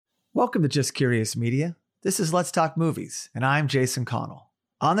Welcome to Just Curious Media. This is Let's Talk Movies, and I'm Jason Connell.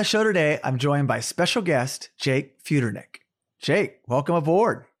 On the show today, I'm joined by special guest, Jake Futernick. Jake, welcome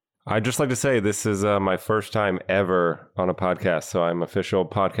aboard. I'd just like to say this is my first time ever on a podcast, so I'm official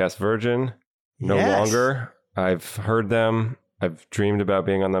podcast virgin. No longer. I've heard them. I've dreamed about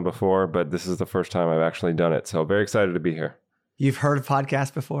being on them before, but this is the first time I've actually done it, so very excited to be here. You've heard of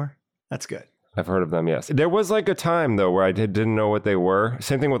podcasts before? That's good. I've heard of them, yes. There was like a time, though, where I didn't know what they were.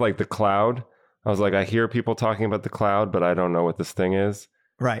 Same thing with like The Cloud. I was like, I hear people talking about The Cloud, but I don't know what this thing is.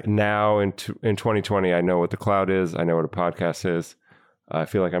 Right. Now in 2020, I know what The Cloud is. I know what a podcast is. I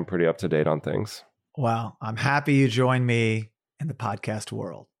feel like I'm pretty up to date on things. Well, I'm happy you joined me in the podcast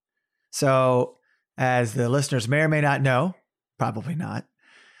world. So, as the listeners may or may not know, probably not,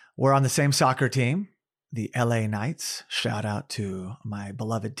 we're on the same soccer team, the LA Knights. Shout out to my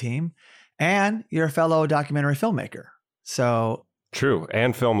beloved team. And you're a fellow documentary filmmaker. So true.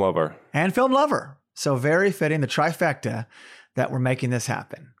 And film lover. And film lover. So very fitting, the trifecta that we're making this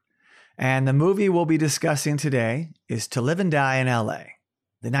happen. And the movie we'll be discussing today is To Live and Die in LA,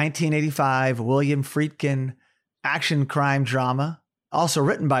 the 1985 William Friedkin action crime drama, also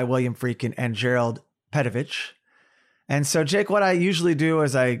written by William Friedkin and Gerald Petovich. And so, Jake, what I usually do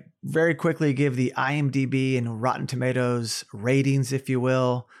is I very quickly give the IMDb and Rotten Tomatoes ratings, if you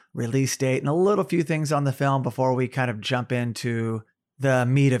will, release date, and a little few things on the film before we kind of jump into the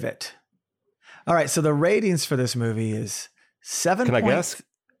meat of it. All right, so the ratings for this movie is 7. Can I guess?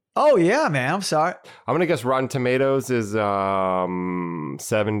 Oh, yeah, man. I'm sorry. I'm going to guess Rotten Tomatoes is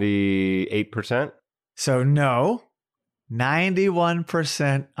 78%. So no,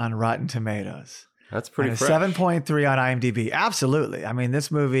 91% on Rotten Tomatoes. That's pretty fresh. 7.3 on IMDb. Absolutely. I mean,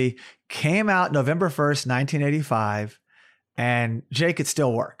 this movie came out November 1st, 1985. And Jake, it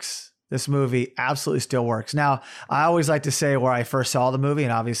still works. This movie absolutely still works. Now, I always like to say where I first saw the movie,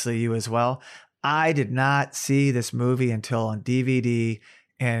 and obviously you as well. I did not see this movie until on DVD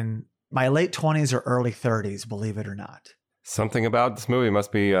in my late 20s or early 30s, believe it or not. Something about this movie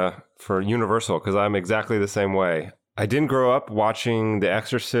must be for Universal, because I'm exactly the same way. I didn't grow up watching The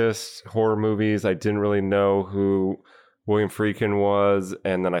Exorcist, horror movies. I didn't really know who William Friedkin was.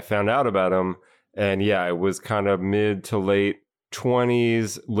 And then I found out about him. And yeah, it was kind of mid to late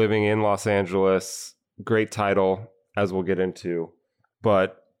 20s, living in Los Angeles. Great title, as we'll get into.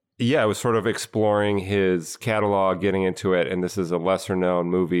 But yeah, it was sort of exploring his catalog, getting into it. And this is a lesser known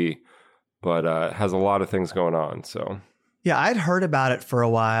movie, but has a lot of things going on. So yeah, I'd heard about it for a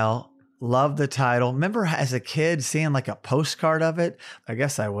while. Loved the title. Remember as a kid seeing like a postcard of it? I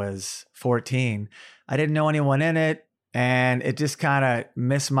guess I was 14. I didn't know anyone in it. And it just kind of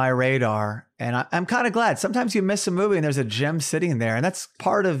missed my radar. And I'm kind of glad. Sometimes you miss a movie and there's a gem sitting there. And that's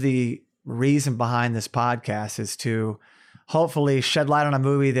part of the reason behind this podcast, is to hopefully shed light on a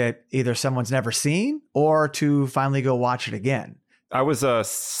movie that either someone's never seen or to finally go watch it again. I was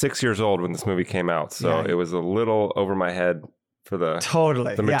 6 years old when this movie came out. So It was a little over my head for the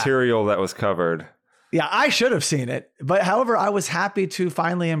material that was covered. Yeah, I should have seen it. But however, I was happy to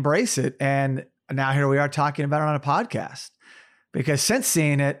finally embrace it. And now here we are talking about it on a podcast. Because since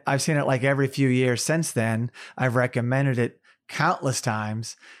seeing it, I've seen it like every few years since then. I've recommended it countless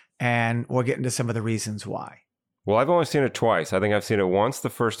times. And we'll get into some of the reasons why. Well, I've only seen it twice. I think I've seen it once the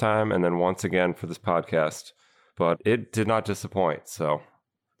first time and then once again for this podcast. But it did not disappoint. So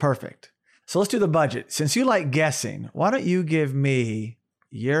perfect. So let's do the budget. Since you like guessing, why don't you give me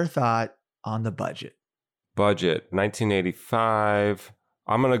your thought on the budget? Budget, 1985.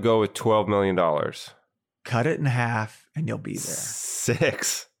 I'm going to go with $12 million. Cut it in half and you'll be there.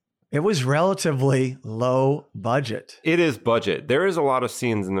 6. It was relatively low budget. It is budget. There is a lot of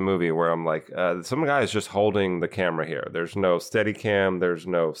scenes in the movie where I'm like, some guy is just holding the camera here. There's no steady cam. There's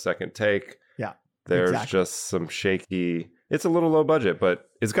no second take. Yeah. There's just some shaky. It's a little low budget, but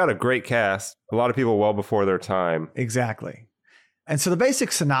it's got a great cast. A lot of people well before their time. Exactly. And so the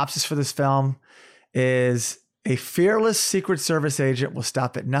basic synopsis for this film is a fearless Secret Service agent will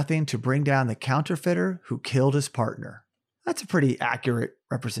stop at nothing to bring down the counterfeiter who killed his partner. That's a pretty accurate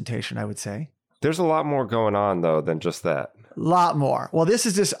representation, I would say. There's a lot more going on, though, than just that. A lot more. Well, this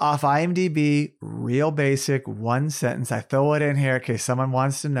is just off IMDb, real basic, one sentence. I throw it in here in case someone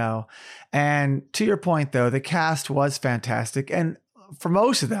wants to know. And to your point, though, the cast was fantastic. And for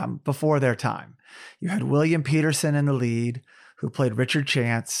most of them, before their time. You had William Peterson in the lead, who played Richard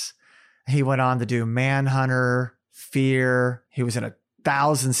Chance. He went on to do Manhunter, Fear. He was in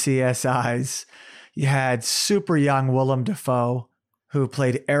 1,000 CSIs. You had super young Willem Dafoe, who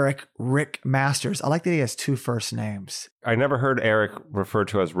played Eric Rick Masters. I like that he has two first names. I never heard Eric referred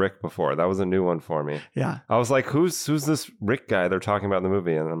to as Rick before. That was a new one for me. Yeah. I was like, who's this Rick guy they're talking about in the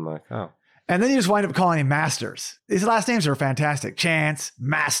movie? And I'm like, oh. And then you just wind up calling him Masters. His last names are fantastic. Chance,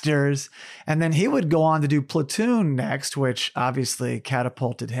 Masters. And then he would go on to do Platoon next, which obviously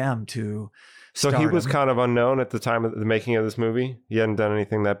catapulted him to So he was kind of unknown at the time of the making of this movie? He hadn't done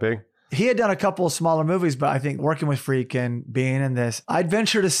anything that big? He had done a couple of smaller movies, but I think working with Friedkin, being in this, I'd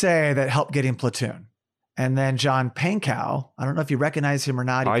venture to say that helped get him Platoon. And then John Pankow, I don't know if you recognize him or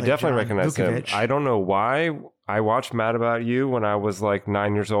not. I definitely recognize him. I don't know why. I watched Mad About You when I was like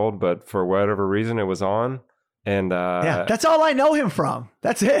 9 years old, but for whatever reason, it was on. And yeah, that's all I know him from.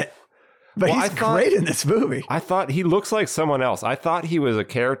 That's it. But he's great in this movie. I thought he looks like someone else. I thought he was a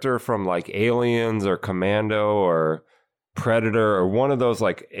character from like Aliens or Commando or Predator or one of those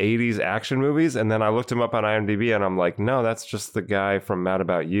like 80s action movies. And then I looked him up on IMDb and I'm like, no, that's just the guy from Mad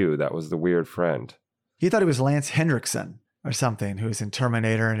About You. That was the weird friend. You thought he was Lance Hendrickson or something, who's in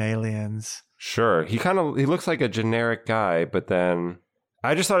Terminator and Aliens. Sure. He looks like a generic guy, but then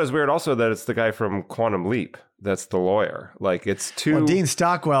I just thought it was weird also that it's the guy from Quantum Leap. That's the lawyer. Like it's too... Well, Dean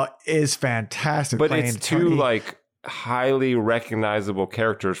Stockwell is fantastic. But it's two like highly recognizable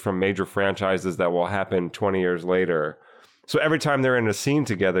characters from major franchises that will happen 20 years later. So every time they're in a scene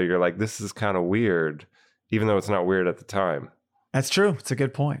together, you're like, this is kind of weird, even though it's not weird at the time. That's true. It's a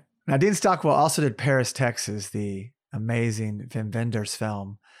good point. Now, Dean Stockwell also did Paris, Texas, the amazing Wim Wenders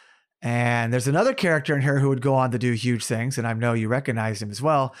film. And there's another character in here who would go on to do huge things, and I know you recognized him as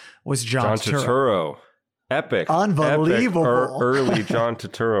well, was John Turturro. Epic. Unbelievable. Early John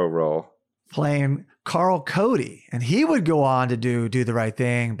Turturro role. Playing Carl Cody. And he would go on to do the Right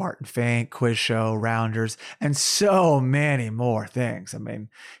Thing, Barton Fink, Quiz Show, Rounders, and so many more things. I mean,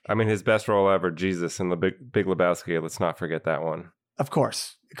 his best role ever, Jesus in the Big Lebowski. Let's not forget that one. Of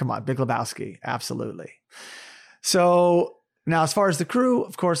course. Come on, Big Lebowski. Absolutely. So now, as far as the crew,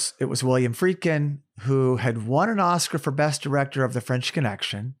 of course, it was William Friedkin, who had won an Oscar for Best Director of The French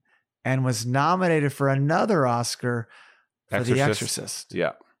Connection and was nominated for another Oscar for The Exorcist.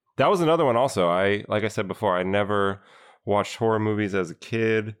 Yeah. That was another one also. Like I said before, I never watched horror movies as a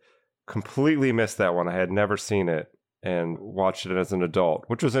kid. Completely missed that one. I had never seen it and watched it as an adult,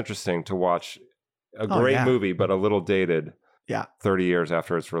 which was interesting to watch a great movie, but a little dated. Yeah. 30 years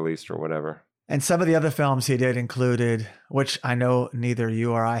after it's released or whatever. And some of the other films he did included, which I know neither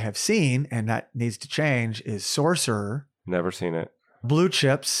you or I have seen, and that needs to change, is Sorcerer. Never seen it. Blue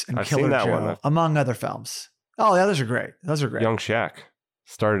Chips and Killer Joe, among other films. Oh, the others are great. Those are great. Young Shaq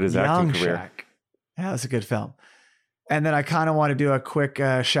started his acting career. Shaq. Yeah, that's a good film. And then I kind of want to do a quick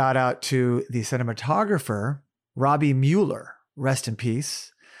shout out to the cinematographer, Robbie Mueller. Rest in peace.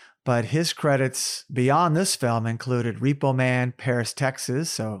 But his credits beyond this film included Repo Man, Paris, Texas.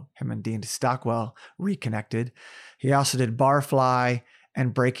 So him and Dean Stockwell reconnected. He also did Barfly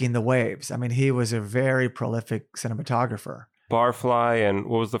and Breaking the Waves. I mean, he was a very prolific cinematographer. Barfly and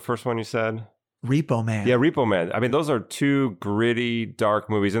what was the first one you said? Repo Man. Yeah, Repo Man. I mean, those are two gritty,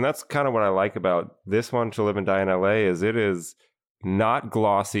 dark movies. And that's kind of what I like about this one, To Live and Die in LA, is it is not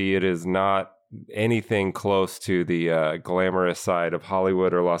glossy. It is not anything close to the glamorous side of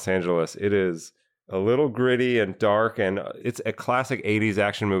Hollywood or Los Angeles. It is a little gritty and dark, and it's a classic 80s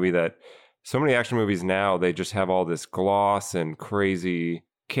action movie that so many action movies now, they just have all this gloss and crazy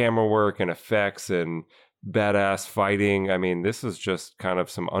camera work and effects and badass fighting. I mean, this is just kind of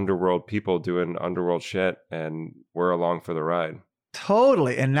some underworld people doing underworld shit, and we're along for the ride.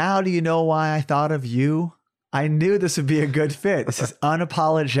 Totally. And now do you know why I thought of you? I knew this would be a good fit. This is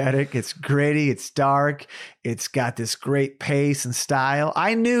unapologetic. It's gritty. It's dark. It's got this great pace and style.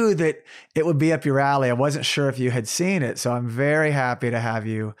 I knew that it would be up your alley. I wasn't sure if you had seen it. So I'm very happy to have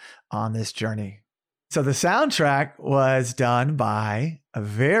you on this journey. So the soundtrack was done by a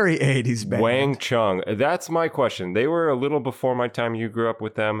very 80s band. Wang Chung. That's my question. They were a little before my time. You grew up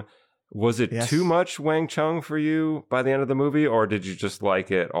with them. Was it too much Wang Chung for you by the end of the movie, or did you just like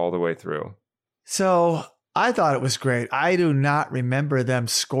it all the way through? So I thought it was great. I do not remember them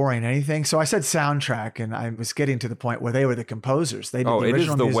scoring anything. So I said soundtrack, and I was getting to the point where they were the composers. They did the original music.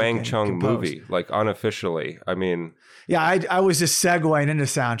 It is the Wang Chung movie, like unofficially. I mean, yeah, I was just segueing into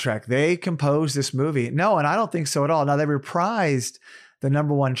soundtrack. They composed this movie. No, and I don't think so at all. Now, they reprised the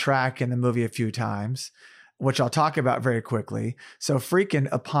number one track in the movie a few times, which I'll talk about very quickly. So Friedkin,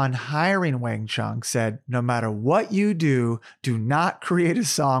 upon hiring Wang Chung, said, no matter what you do, do not create a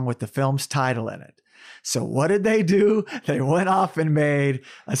song with the film's title in it. So what did they do? They went off and made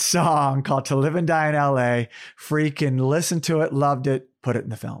a song called To Live and Die in LA. Friedkin listened to it, loved it, put it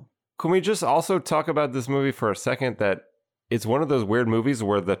in the film. Can we just also talk about this movie for a second? That it's one of those weird movies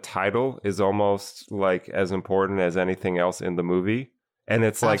where the title is almost like as important as anything else in the movie. And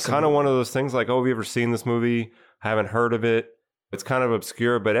it's like kind of one of those things like, oh, have you ever seen this movie? Haven't heard of it. It's kind of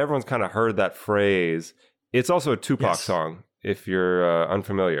obscure, but everyone's kind of heard that phrase. It's also a Tupac song, if you're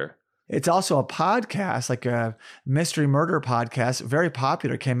unfamiliar. It's also a podcast, like a mystery murder podcast, very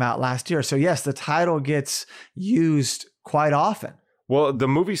popular, came out last year. So yes, the title gets used quite often. Well, the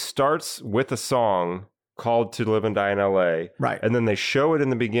movie starts with a song called To Live and Die in LA. Right. And then they show it in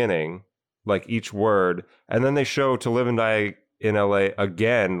the beginning, like each word. And then they show To Live and Die in LA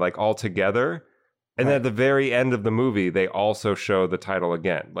again, like all together. And then at the very end of the movie, they also show the title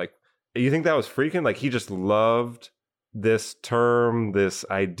again. Like, you think that was freaking? Like, he just loved this term, this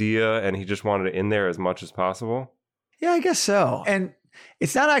idea, and he just wanted it in there as much as possible? Yeah, I guess so. And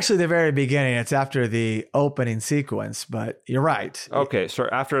it's not actually the very beginning. It's after the opening sequence, but you're right. Okay, so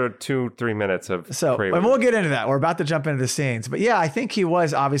after 2-3 minutes of prelude. And we'll get into that. We're about to jump into the scenes. But yeah, I think he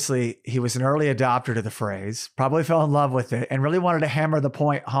was an early adopter to the phrase, probably fell in love with it, and really wanted to hammer the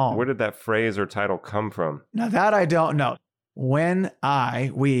point home. Where did that phrase or title come from? Now that I don't know. When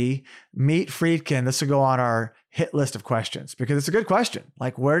we meet Friedkin, this will go on our hit list of questions because it's a good question.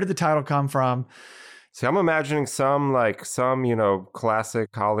 Like, where did the title come from? See, I'm imagining some, classic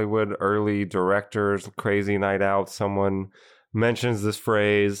Hollywood early directors, crazy night out. Someone mentions this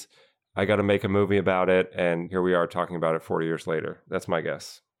phrase. I got to make a movie about it. And here we are talking about it 40 years later. That's my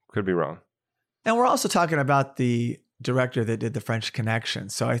guess. Could be wrong. And we're also talking about the director that did The French Connection.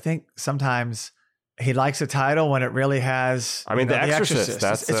 So I think sometimes he likes a title when it really has. I mean, The Exorcist.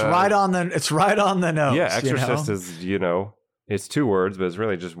 That's it's right on the nose. Yeah, Exorcist is, it's 2 words, but it's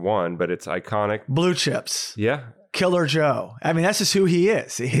really just one, but it's iconic. Blue Chips. Yeah. Killer Joe. I mean, that's just who he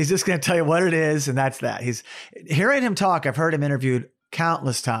is. He's just going to tell you what it is, and that's that. Hearing him talk, I've heard him interviewed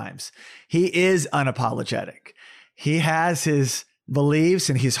countless times. He is unapologetic. He has his beliefs,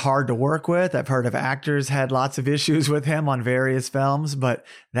 and he's hard to work with. I've heard of actors had lots of issues with him on various films, but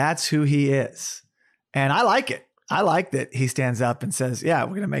that's who he is. And I like it. I like that he stands up and says, yeah, we're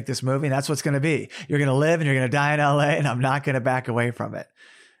going to make this movie and that's what's going to be. You're going to live and you're going to die in LA and I'm not going to back away from it.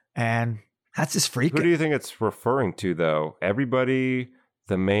 And that's just freaking. Who do you think it's referring to though? Everybody,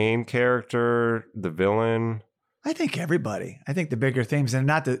 the main character, the villain? I think everybody. I think the bigger themes, and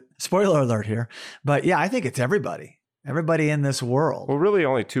not the spoiler alert here, but yeah, I think it's everybody. Everybody in this world. Well, really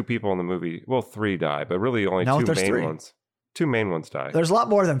only 2 people in the movie. Well, 3 die, but really only 2 main ones. 2 main ones die. There's a lot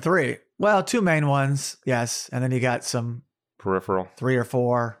more than 3. Well, 2 main ones, yes. And then you got some peripheral. 3 or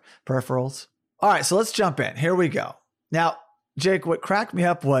 4 peripherals. All right, so let's jump in. Here we go. Now, Jake, what cracked me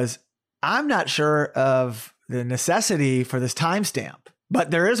up was I'm not sure of the necessity for this timestamp, but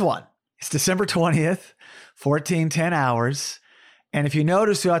there is one. It's December 20th, 14:10 hours. And if you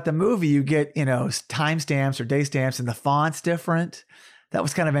notice throughout the movie, you get, timestamps or day stamps and the font's different. That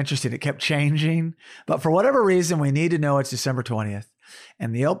was kind of interesting. It kept changing. But for whatever reason, we need to know it's December 20th.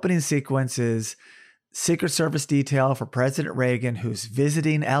 And the opening sequence is Secret Service detail for President Reagan, who's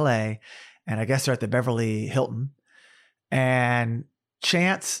visiting LA. And I guess they're at the Beverly Hilton. And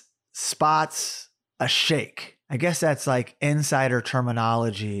Chance spots a shake. I guess that's like insider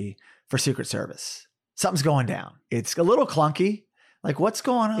terminology for Secret Service. Something's going down. It's a little clunky. Like, what's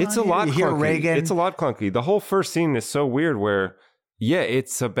going on? It's a lot clunky. Reagan. It's a lot clunky. The whole first scene is so weird where, yeah,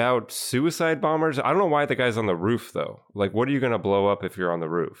 it's about suicide bombers. I don't know why the guy's on the roof, though. Like, what are you going to blow up if you're on the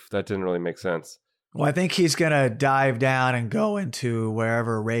roof? That didn't really make sense. Well, I think he's going to dive down and go into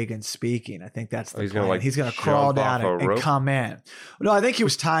wherever Reagan's speaking. I think that's the plan. He's going to crawl down and come in. No, I think he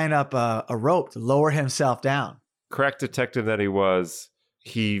was tying up a rope to lower himself down. Correct detective that he was.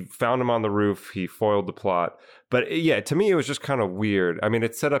 He found him on the roof. He foiled the plot. But yeah, to me, it was just kind of weird. I mean,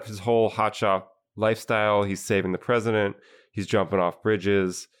 it set up his whole hotshot lifestyle. He's saving the president. He's jumping off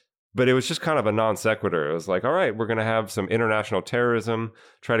bridges. But it was just kind of a non sequitur. It was like, all right, we're going to have some international terrorism,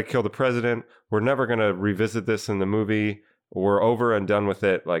 try to kill the president. We're never going to revisit this in the movie. We're over and done with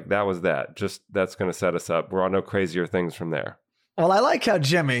it. Like, that was that. Just that's going to set us up. We're on no crazier things from there. Well, I like how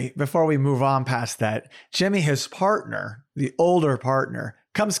Jimmy, before we move on past that, Jimmy, his partner, the older partner,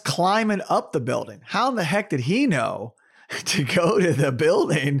 comes climbing up the building. How in the heck did he know to go to the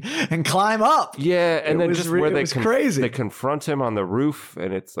building and climb up? Yeah, and then just where crazy. They confront him on the roof,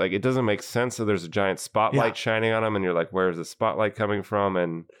 and it's like, it doesn't make sense. So there's a giant spotlight shining on him, and you're like, where's the spotlight coming from?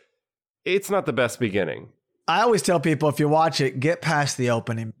 And it's not the best beginning. I always tell people, if you watch it, get past the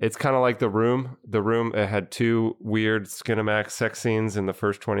opening. It's kind of like The Room. The Room, it had 2 weird Skinamax sex scenes in the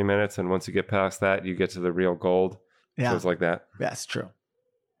first 20 minutes, and once you get past that, you get to the real gold. Yeah. So it's like that. That's true.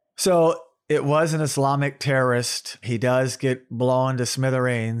 So it was an Islamic terrorist. He does get blown to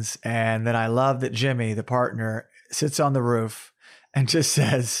smithereens. And then I love that Jimmy, the partner, sits on the roof and just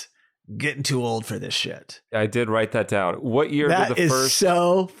says, "Getting too old for this shit." I did write that down. What year That did the is first?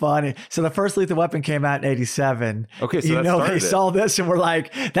 so funny. So the first Lethal Weapon came out in 87. Okay, so that started they it. saw this and were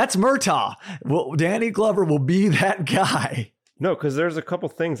like, "That's Murtaugh. Well, Danny Glover will be that guy." No, because there's a couple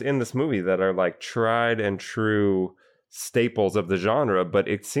things in this movie that are like tried and true staples of the genre, but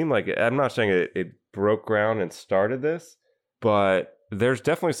it seemed like, I'm not saying it broke ground and started this, but there's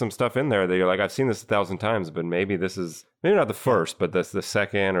definitely some stuff in there that you're like, I've seen this 1,000 times, but maybe this is, maybe not the first, but this the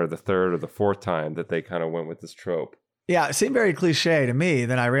second or the third or the fourth time that they kind of went with this trope. Yeah, it seemed very cliche to me.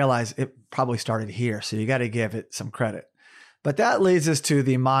 Then I realized it probably started here. So you got to give it some credit. But that leads us to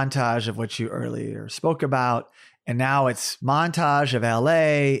the montage of which you earlier spoke about. And now it's montage of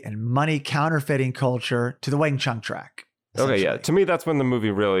LA and money counterfeiting culture to the Wing Chun track. Okay, yeah. To me, that's when the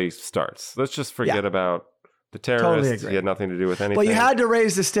movie really starts. Let's just forget about the terrorists. Totally agree. He had nothing to do with anything. Well, you had to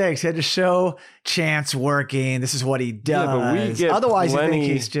raise the stakes. You had to show Chance working. This is what he does. Yeah, but we get Otherwise, plenty, you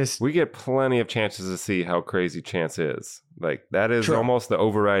think he's just... We get plenty of chances to see how crazy Chance is. Like, that is True. almost the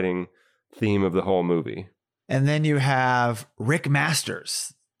overriding theme of the whole movie. And then you have Rick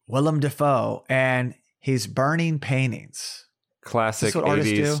Masters, Willem Dafoe, and he's burning paintings. Classic Is this what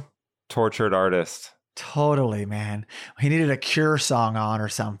artists 80s do? tortured artist. Totally, man. He needed a Cure song on or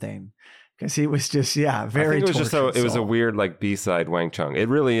something because he was just, very. I think it was just tortured it was a soul. weird like B-side Wang Chung. It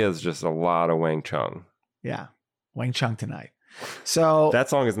really is just a lot of Wang Chung. Yeah, Wang Chung tonight. So That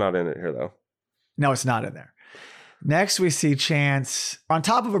song is not in it here though. no, it's not in there. Next, we see Chance on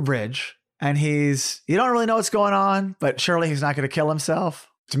top of a bridge, and you don't really know what's going on, but surely he's not going to kill himself.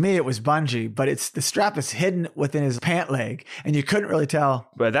 To me, it was bungee, but the strap is hidden within his pant leg, and you couldn't really tell.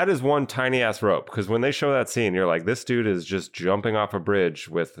 But that is one tiny ass rope, because when they show that scene, you're like, this dude is just jumping off a bridge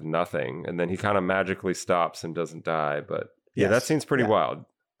with nothing, and then he kind of magically stops and doesn't die. But yeah, Yes. that scene's pretty wild.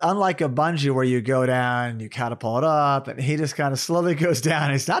 Unlike a bungee where you go down, you catapult up, and he just kind of slowly goes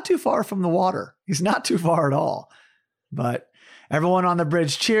down. He's not too far from the water. He's not too far at all. But everyone on the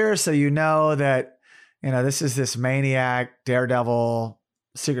bridge cheers, so you know that, this is this maniac, daredevil,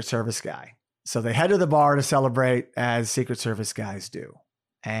 Secret Service guy. So they head to the bar to celebrate as Secret Service guys do.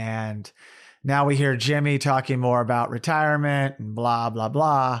 And now we hear Jimmy talking more about retirement and blah, blah,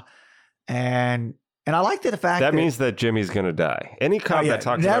 blah. And I like the fact That means that Jimmy's going to die. Any cop that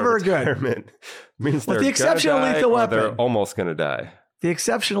talks never about good. retirement means With they're the exception of gonna die Lethal or they're Weapon. almost going to die. the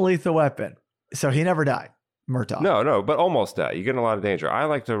exceptional Lethal Weapon. So he never died. Murtaugh. No, but almost die. You get in a lot of danger. I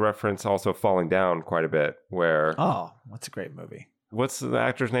like to reference also Falling Down quite a bit, where... Oh, that's a great movie. What's the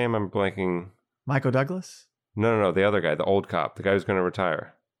actor's name? I'm blanking. Michael Douglas? No, the other guy, the old cop, the guy who's going to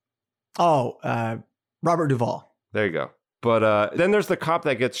retire. Oh, Robert Duvall. There you go. But then there's the cop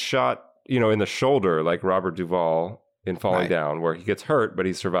that gets shot, in the shoulder, like Robert Duvall in Falling Down, where he gets hurt, but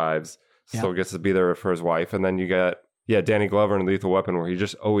he survives. Still gets to be there for his wife. And then you got, Danny Glover in Lethal Weapon, where he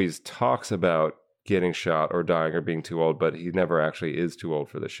just always talks about getting shot or dying or being too old, but he never actually is too old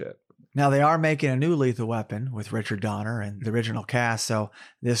for this shit. Now, they are making a new Lethal Weapon with Richard Donner and the original cast, so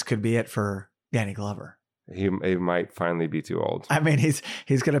this could be it for Danny Glover. He might finally be too old. I mean, he's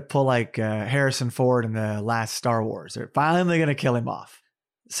going to pull like Harrison Ford in the last Star Wars. They're finally going to kill him off.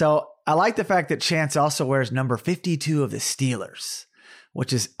 So I like the fact that Chance also wears number 52 of the Steelers,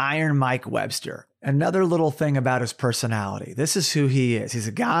 which is Iron Mike Webster. Another little thing about his personality. This is who he is. He's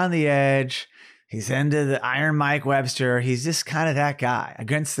a guy on the edge. He's into the Iron Mike Webster. He's just kind of that guy,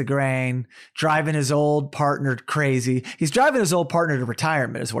 against the grain, driving his old partner crazy. He's driving his old partner to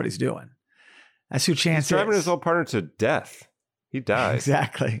retirement is what he's doing. That's who Chance He's driving is. his old partner to death. He dies.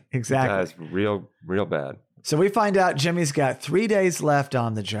 Exactly. He dies real bad. So we find out Jimmy's got 3 days left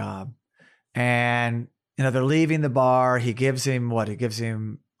on the job, and they're leaving the bar. He gives him He gives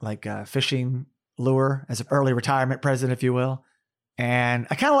him like a fishing lure as an early retirement present, if you will. And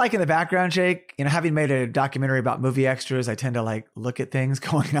I kind of like in the background, Jake, having made a documentary about movie extras, I tend to look at things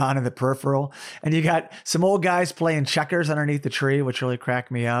going on in the peripheral. And you got some old guys playing checkers underneath the tree, which really cracked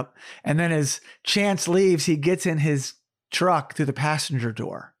me up. And then as Chance leaves, he gets in his truck through the passenger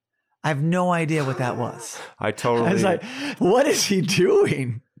door. I have no idea what that was. I was like, what is he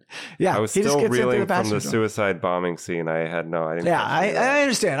doing? Yeah, I was he just still gets in through reeling from passenger the door. suicide bombing scene. I didn't. Yeah, I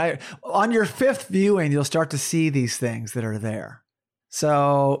understand. On your fifth viewing, you'll start to see these things that are there.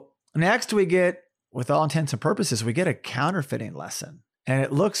 So next we get, with all intents and purposes, we get a counterfeiting lesson, and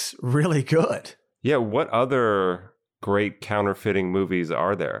it looks really good. Yeah, what other great counterfeiting movies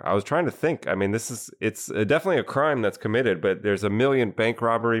are there? I was trying to think. I mean, it's definitely a crime that's committed, but there's a million bank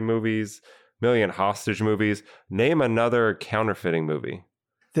robbery movies, million hostage movies. Name another counterfeiting movie.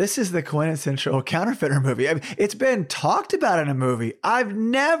 This is the quintessential counterfeiter movie. I mean, it's been talked about in a movie. I've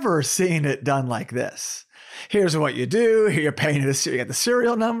never seen it done like this. Here's what you do. Here you're paying this. You get the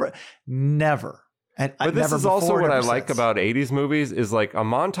serial number. Never. And but this is also what I like since. about 80s movies is like a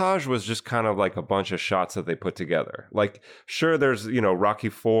montage was just kind of like a bunch of shots that they put together. Like, sure, there's, Rocky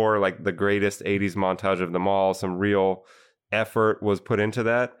IV, like the greatest 80s montage of them all. Some real effort was put into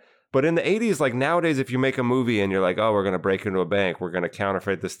that. But in the 80s, like nowadays, if you make a movie and you're like, oh, we're going to break into a bank, we're going to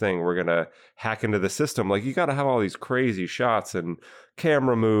counterfeit this thing, we're going to hack into the system, like you got to have all these crazy shots and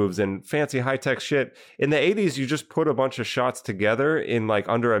camera moves and fancy high-tech shit. In the 80s, you just put a bunch of shots together in like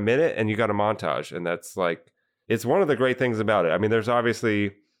under a minute and you got a montage. And that's like, it's one of the great things about it. I mean, there's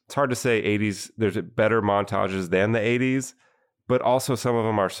obviously, it's hard to say 80s, there's better montages than the 80s, but also some of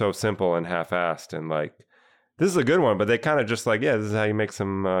them are so simple and half-assed and like, this is a good one, but they kind of just like, yeah, this is how you make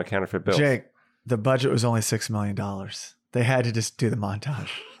some counterfeit bills. Jake, the budget was only $6 million. They had to just do the montage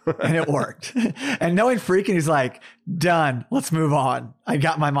and it worked. And knowing Friedkin, he's like, done, let's move on. I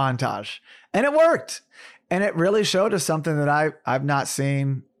got my montage and it worked. And it really showed us something that I've not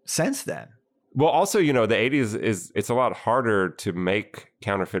seen since then. Well, also, the 80s it's a lot harder to make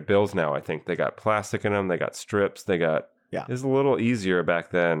counterfeit bills now. I think they got plastic in them. They got strips. It's a little easier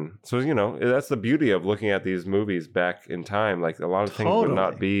back then. So, that's the beauty of looking at these movies back in time. Like a lot of things would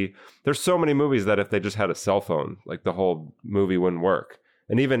not be, there's so many movies that if they just had a cell phone, like the whole movie wouldn't work.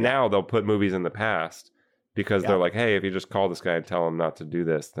 And even now they'll put movies in the past because they're like, hey, if you just call this guy and tell him not to do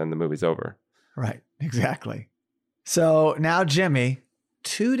this, then the movie's over. Right. Exactly. So now Jimmy,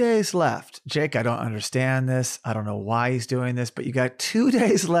 2 days left. Jake, I don't understand this. I don't know why he's doing this, but you got 2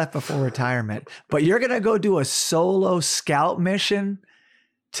 days left before retirement. But you're going to go do a solo scout mission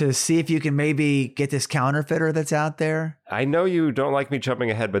to see if you can maybe get this counterfeiter that's out there. I know you don't like me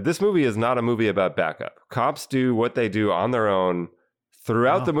jumping ahead, but this movie is not a movie about backup. Cops do what they do on their own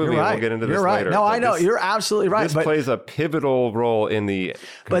throughout the movie. Right. We'll get into this you're right. later. No, I know. You're absolutely right. This plays a pivotal role in the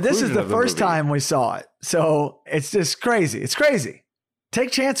But this is the first movie. time we saw it. So it's just crazy. It's crazy.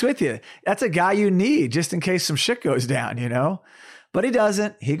 Take chance with you. That's a guy you need just in case some shit goes down, But he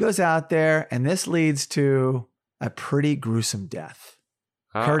doesn't. He goes out there, and this leads to a pretty gruesome death.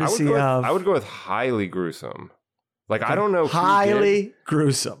 Courtesy of... I would go with highly gruesome. Like, I don't know highly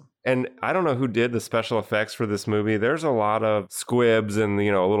gruesome. And I don't know who did the special effects for this movie. There's a lot of squibs and,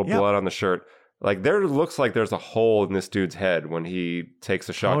 a little blood on the shirt. Like, there looks like there's a hole in this dude's head when he takes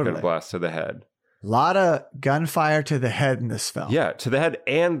a shotgun blast to the head. A lot of gunfire to the head in this film. Yeah, to the head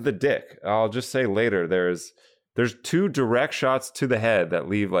and the dick. I'll just say later, there's 2 direct shots to the head that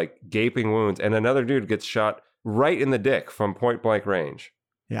leave like gaping wounds, and another dude gets shot right in the dick from point blank range.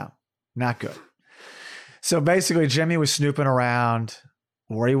 Yeah, not good. So basically, Jimmy was snooping around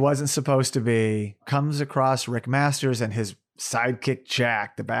where he wasn't supposed to be, comes across Rick Masters and his sidekick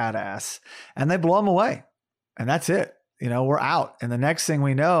Jack, the badass, and they blow him away. And that's it. We're out. And the next thing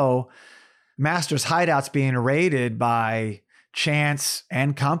we know, Masters' hideout's being raided by Chance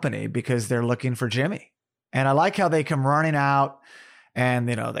and company because they're looking for Jimmy. And I like how they come running out and,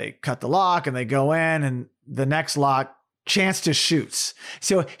 they cut the lock and they go in, and the next lock, Chance just shoots.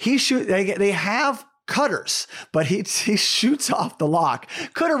 So they have cutters, but he shoots off the lock.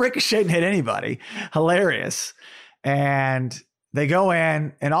 Could have ricocheted and hit anybody. Hilarious. And they go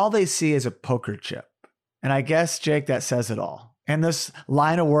in and all they see is a poker chip. And I guess, Jake, that says it all. And this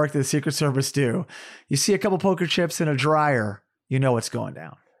line of work that the Secret Service do, you see a couple poker chips in a dryer, you know what's going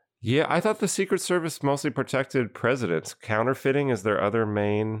down. Yeah, I thought the Secret Service mostly protected presidents. Counterfeiting is their other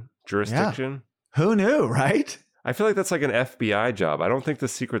main jurisdiction. Yeah. Who knew, right? I feel like that's like an FBI job. I don't think the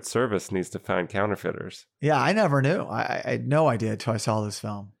Secret Service needs to find counterfeiters. Yeah, I never knew. I had no idea until I saw this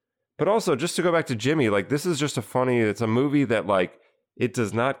film. But also, just to go back to Jimmy, like this is just it's a movie that like, it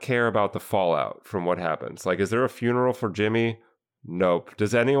does not care about the fallout from what happens. Like, is there a funeral for Jimmy? Nope.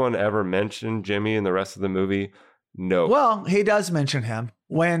 Does anyone ever mention Jimmy in the rest of the movie? Nope. Well, he does mention him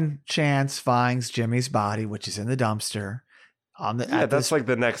when Chance finds Jimmy's body, which is in the dumpster. That's like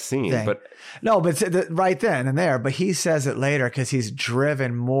the next scene. Thing. But right then and there. But he says it later because he's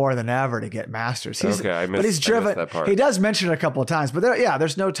driven more than ever to get Masters. I missed that part. He does mention it a couple of times, but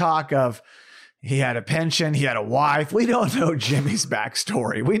there's no talk of he had a pension, he had a wife. We don't know Jimmy's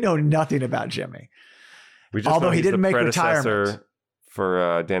backstory. We know nothing about Jimmy. Although he didn't make retirement.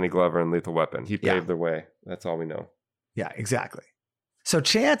 For Danny Glover and Lethal Weapon. He paved the way. That's all we know. Yeah, exactly. So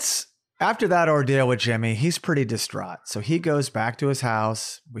Chance, after that ordeal with Jimmy, he's pretty distraught. So he goes back to his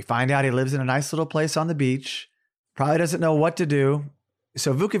house. We find out he lives in a nice little place on the beach. Probably doesn't know what to do.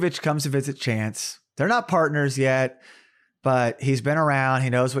 So Vukovich comes to visit Chance. They're not partners yet, but he's been around. He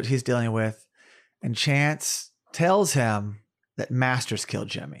knows what he's dealing with. And Chance tells him that Masters killed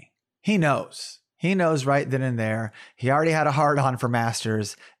Jimmy. He knows. He knows right then and there. He already had a hard-on for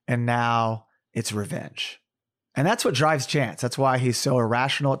Masters, and now it's revenge. And that's what drives Chance. That's why he's so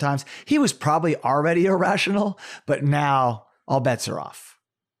irrational at times. He was probably already irrational, but now all bets are off.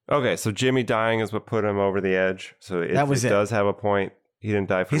 Okay, so Jimmy dying is what put him over the edge. So it does have a point. He didn't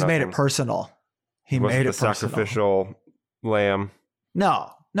die for nothing. He's made it personal. He made it personal. Sacrificial lamb.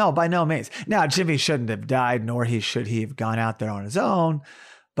 No, by no means. Now, Jimmy shouldn't have died, nor should he have gone out there on his own.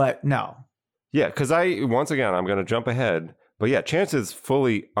 But no. Yeah, because once again, I'm going to jump ahead. But yeah, Chance is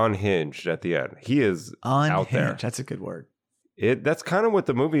fully unhinged at the end. He is out there. That's a good word. That's kind of what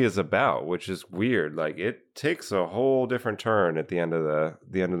the movie is about, which is weird. Like it takes a whole different turn at the end of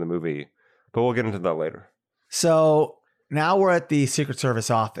the movie. But we'll get into that later. So now we're at the Secret Service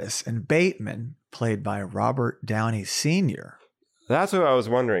office, and Bateman, played by Robert Downey Sr. That's what I was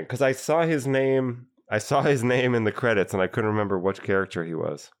wondering, because I saw his name in the credits, and I couldn't remember which character he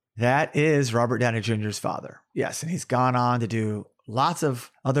was. That is Robert Downey Jr.'s father. Yes, and he's gone on to do lots of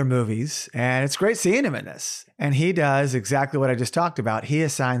other movies, and it's great seeing him in this. And he does exactly what I just talked about. He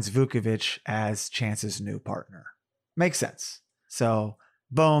assigns Vukovich as Chance's new partner. Makes sense. So,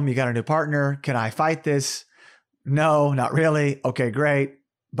 boom, you got a new partner. Can I fight this? No, not really. Okay, great.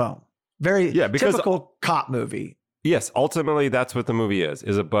 Boom. Very typical cop movie. Yes, ultimately that's what the movie is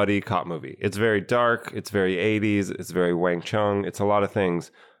a buddy cop movie. It's very dark, it's very 80s, it's very Wang Chung, it's a lot of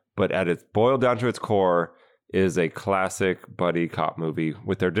things. But at its boiled down to its core is a classic buddy cop movie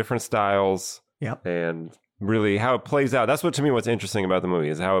with their different styles. Yep. And really how it plays out. That's what, to me, what's interesting about the movie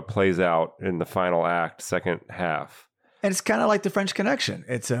is how it plays out in the final act, second half. And it's kind of like the French Connection.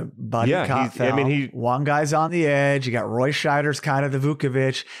 It's a buddy cop film. One guy's on the edge. You got Roy Scheider's kind of the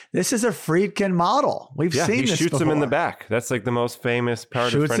Vukovich. This is a Friedkin model. We've seen this before. He shoots him in the back. That's like the most famous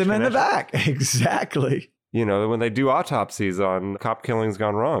part of French Connection. Shoots him in the back. Exactly. You know, when they do autopsies on cop killings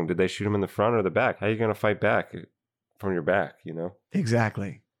gone wrong, did they shoot him in the front or the back? How are you going to fight back from your back, you know?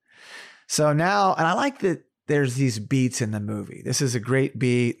 Exactly. So now, and I like that there's these beats in the movie. This is a great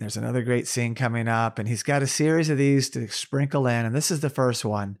beat. There's another great scene coming up, and he's got a series of these to sprinkle in, and this is the first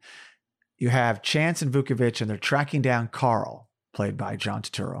one. You have Chance and Vukovich, and they're tracking down Carl, played by John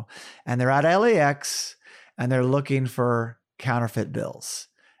Turturro, and they're at LAX, and they're looking for counterfeit bills.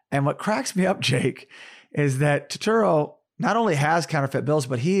 And what cracks me up, Jake, is that Turturro not only has counterfeit bills,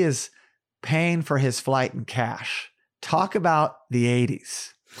 but he is paying for his flight in cash. Talk about the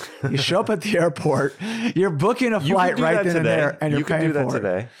 80s. You show up at the airport, you're booking a flight right then and there, and you're paying for it. You can do that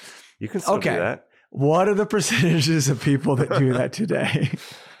today. You can still do that. What are the percentages of people that do that today?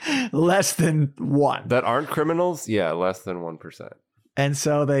 Less than 1. That aren't criminals? Yeah, less than 1%. And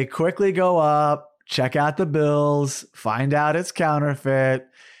so they quickly go up, check out the bills, find out it's counterfeit,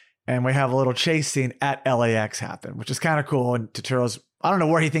 and we have a little chase scene at LAX happen, which is kind of cool. And Turturro's, I don't know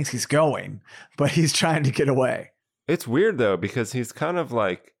where he thinks he's going, but he's trying to get away. It's weird, though, because he's kind of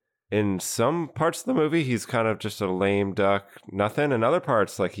like, in some parts of the movie, he's kind of just a lame duck, nothing. In other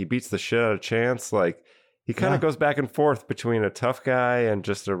parts, like, he beats the shit out of Chance. Like, he kind of goes back and forth between a tough guy and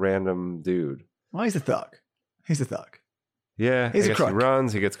just a random dude. Well, he's a thug. Yeah, he's a crook. He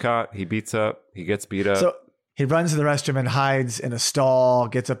runs, he gets caught, he beats up, he gets beat up. So he runs to the restroom and hides in a stall,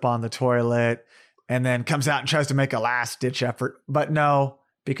 gets up on the toilet, and then comes out and tries to make a last-ditch effort. But no,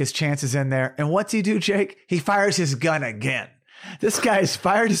 because Chance is in there. And what's he do, Jake? He fires his gun again. This guy's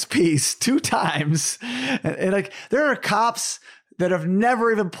fired his piece 2 times. And like, there are cops that have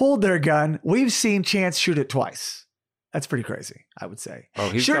never even pulled their gun. We've seen Chance shoot it twice. That's pretty crazy, I would say. Oh,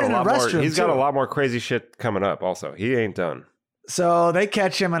 he's got a lot more crazy shit coming up also. He ain't done. So they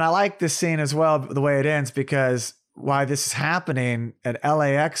catch him, and I like this scene as well, the way it ends, because while this is happening, an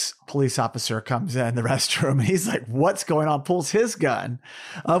LAX police officer comes in the restroom, and he's like, what's going on? Pulls his gun,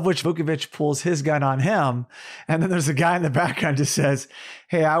 of which Vukovich pulls his gun on him. And then there's a guy in the background just says,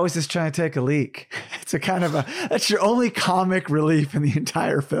 hey, I was just trying to take a leak. It's a kind of that's your only comic relief in the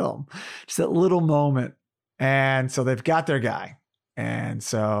entire film. Just that little moment. And so they've got their guy. And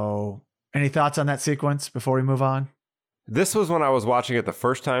so any thoughts on that sequence before we move on? This was when I was watching it the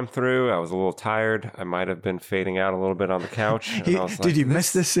first time through. I was a little tired. I might have been fading out a little bit on the couch. And I was like, did you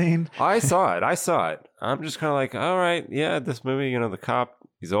miss this scene? I saw it. I'm just kind of like, all right, yeah, this movie, you know, the cop,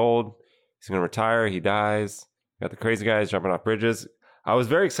 he's old. He's going to retire. He dies. Got the crazy guys jumping off bridges. I was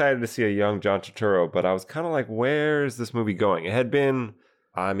very excited to see a young John Turturro, but I was kind of like, where is this movie going? It had been,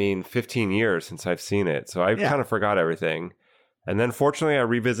 15 years since I've seen it. So I kind of forgot everything. And then fortunately I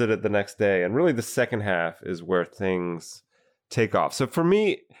revisited it the next day. And really the second half is where things take off. So for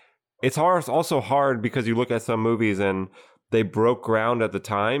me, it's also hard because you look at some movies and they broke ground at the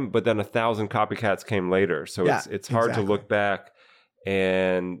time, but then 1,000 copycats came later. So it's hard to look back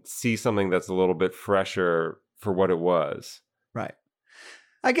and see something that's a little bit fresher for what it was. Right.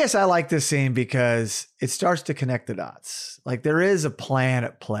 I guess I like this scene because it starts to connect the dots. Like there is a plan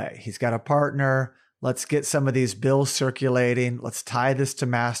at play. He's got a partner. Let's get some of these bills circulating. Let's tie this to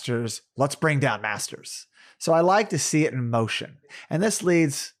Masters. Let's bring down Masters. So I like to see it in motion. And this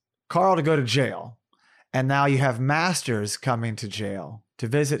leads Carl to go to jail. And now you have Masters coming to jail to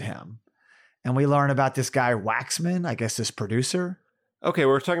visit him. And we learn about this guy, Waxman, I guess this producer. Okay,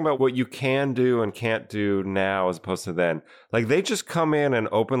 we're talking about what you can do and can't do now as opposed to then. Like they just come in and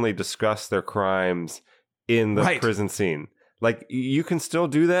openly discuss their crimes in the prison scene. Like you can still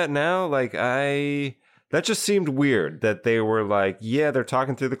do that now? That just seemed weird that they were like, yeah, they're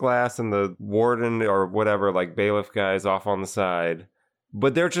talking through the glass and the warden or whatever, like bailiff guy's off on the side.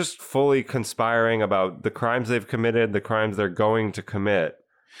 But they're just fully conspiring about the crimes they've committed, the crimes they're going to commit.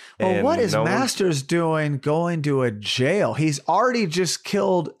 Well, what is Masters doing going to a jail? He's already just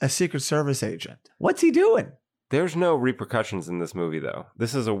killed a Secret Service agent. What's he doing? There's no repercussions in this movie, though.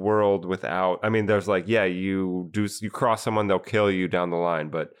 This is a world without, I mean, there's like, yeah, you cross someone, they'll kill you down the line.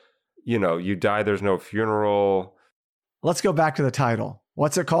 But, you know, you die, there's no funeral. Let's go back to the title.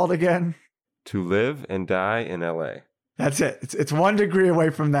 What's it called again? To Live and Die in L.A. That's it. It's 1 degree away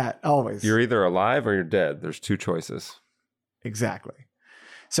from that, always. You're either alive or you're dead. There's 2 choices. Exactly.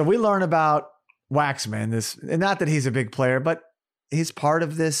 So we learn about Waxman, and not that he's a big player, but he's part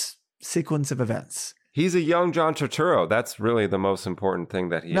of this sequence of events. He's a young John Turturro. That's really the most important thing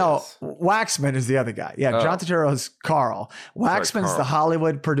that he is. No, Waxman is the other guy. Yeah, John Turturro's Carl. Waxman's the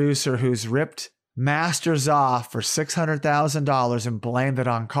Hollywood producer who's ripped Masters off for $600,000 and blamed it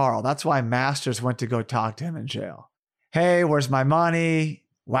on Carl. That's why Masters went to go talk to him in jail. Hey, where's my money?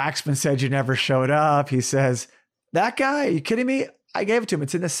 Waxman said you never showed up. He says, that guy, are you kidding me? I gave it to him.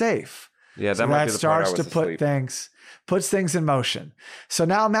 It's in the safe. Yeah, that might be the part I was starts to puts things in motion. So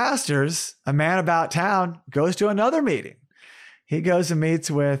now Masters, a man about town, goes to another meeting. He goes and meets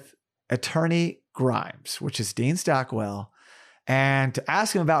with Attorney Grimes, which is Dean Stockwell, and to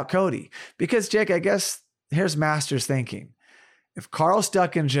ask him about Cody. Because, Jake, I guess here's Masters thinking. If Carl's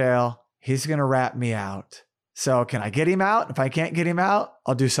stuck in jail, he's going to rat me out. So can I get him out? If I can't get him out,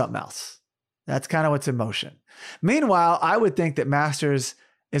 I'll do something else. That's kind of what's in motion. Meanwhile, I would think that Masters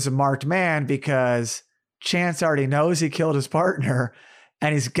is a marked man because Chance already knows he killed his partner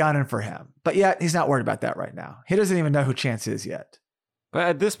and he's gunning for him. But yet he's not worried about that right now. He doesn't even know who Chance is yet. But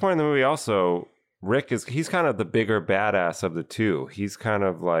at this point in the movie also, he's kind of the bigger badass of the two. He's kind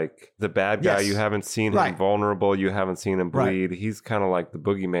of like the bad guy. Yes. You haven't seen him vulnerable. You haven't seen him bleed. Right. He's kind of like the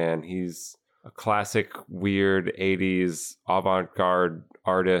boogeyman. He's a classic, weird 80s avant-garde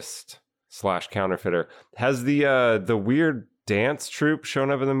artist / counterfeiter. Has the weird dance troupe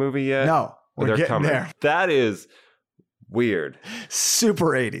shown up in the movie yet? No, they're getting there. That is weird.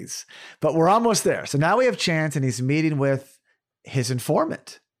 Super 80s. But we're almost there. So now we have Chance and he's meeting with his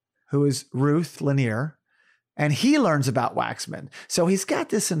informant, who is Ruth Lanier, and he learns about Waxman. So he's got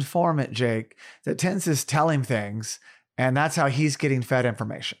this informant, Jake, that tends to tell him things, and that's how he's getting fed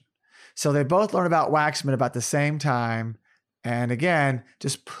information. So they both learn about Waxman about the same time. And again,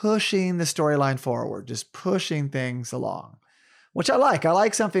 just pushing the storyline forward, just pushing things along, which I like. I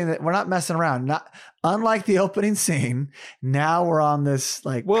like something that we're not messing around. Not unlike the opening scene. Now we're on this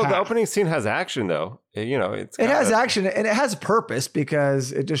path. The opening scene has action though. You know, it has action and it has purpose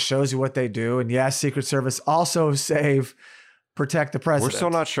because it just shows you what they do. And yes, Secret Service also protect the president. We're still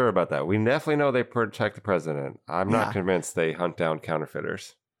not sure about that. We definitely know they protect the president. I'm not convinced they hunt down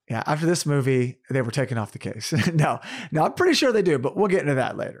counterfeiters. Yeah, after this movie, they were taken off the case. No, I'm pretty sure they do, but we'll get into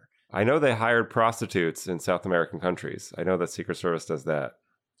that later. I know they hired prostitutes in South American countries. I know that Secret Service does that.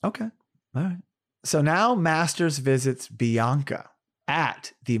 Okay. All right. So now Masters visits Bianca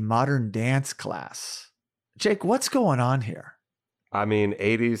at the modern dance class. Jake, what's going on here? I mean,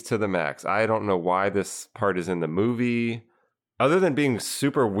 80s to the max. I don't know why this part is in the movie. Other than being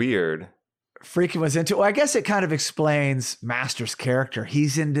super weird. Freaking was into it. Well, I guess it kind of explains Masters' character.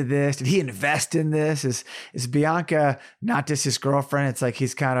 He's into this. Did he invest in this? Is Bianca not just his girlfriend? It's like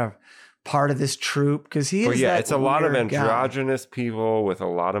he's kind of part of this troupe because he is. Well, yeah, it's a lot of androgynous people with a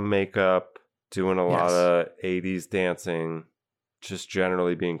lot of makeup doing a lot of 80s dancing, just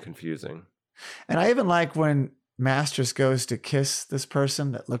generally being confusing. And I even like when Masters goes to kiss this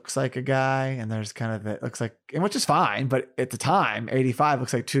person that looks like a guy, and there's kind of that looks like, and which is fine, but at the time, 85,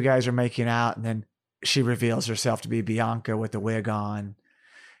 looks like 2 guys are making out, and then she reveals herself to be Bianca with the wig on.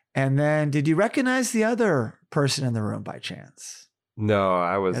 And then, did you recognize the other person in the room by chance? No,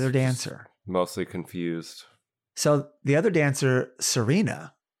 I was the other dancer. Mostly confused. So the other dancer,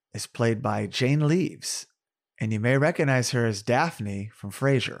 Serena, is played by Jane Leeves, and you may recognize her as Daphne from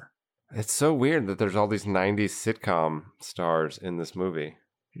Frasier. It's so weird that there's all these 90s sitcom stars in this movie.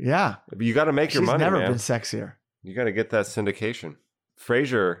 Yeah. You got to make your She's money, never man. been sexier. You got to get that syndication.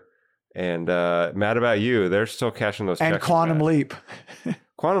 Frasier and Mad About You, they're still cashing those checks. And Quantum Leap.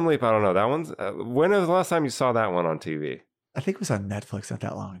 Quantum Leap, I don't know. That one's... when was the last time you saw that one on TV? I think it was on Netflix not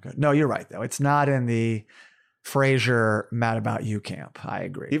that long ago. No, you're right, though. It's not in the Frasier Mad About You camp. I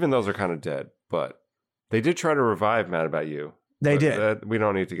agree. Even those are kind of dead, but they did try to revive Mad About You. They did. We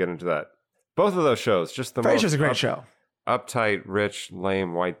don't need to get into that. Both of those shows, just the Frasier's most a great show. Uptight, rich,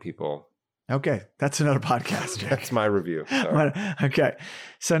 lame white people. Okay, that's another podcast, Jake. That's my review. Sorry. Okay,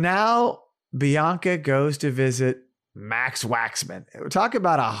 so now Bianca goes to visit Max Waxman. Talk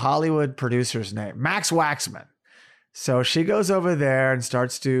about a Hollywood producer's name, Max Waxman. So she goes over there and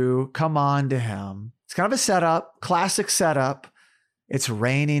starts to come on to him. It's kind of a setup, classic setup. It's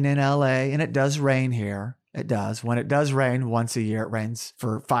raining in LA, and it does rain here. It does. When it does rain once a year, it rains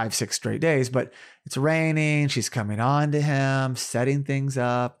for 5-6 straight days, but it's raining. She's coming on to him, setting things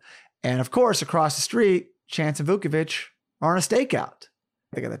up. And of course, across the street, Chance and Vukovich are on a stakeout.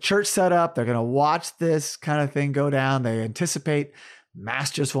 They got the church set up. They're going to watch this kind of thing go down. They anticipate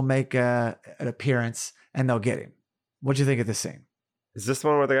Masters will make an appearance and they'll get him. What'd you think of this scene? Is this the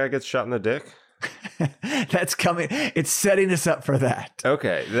one where the guy gets shot in the dick? That's coming. It's setting us up for that.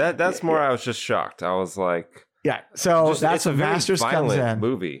 Okay, that's more. I was just shocked. I was like, yeah. So that's when Masters comes in.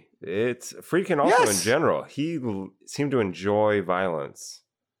 Movie. It's Friedkin also in general. He seemed to enjoy violence.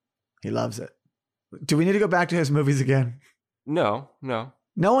 He loves it. Do we need to go back to his movies again? No.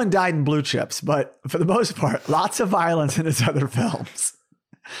 No one died in Blue Chips, but for the most part, lots of violence in his other films.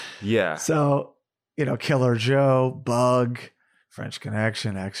 Yeah. So, Killer Joe, Bug, French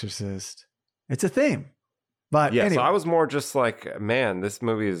Connection, Exorcist. It's a theme. But yeah, anyway. So I was more just like, man, this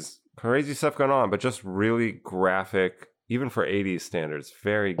movie is crazy stuff going on, but just really graphic, even for 80s standards.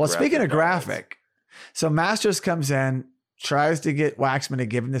 Very well, graphic. Speaking of graphic, so Masters comes in, tries to get Waxman to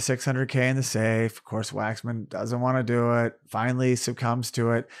give him the $600K in the safe. Of course, Waxman doesn't want to do it. Finally succumbs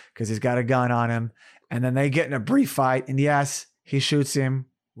to it because he's got a gun on him. And then they get in a brief fight. And yes, he shoots him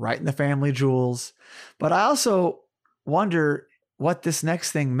right in the family jewels. But I also wonder what this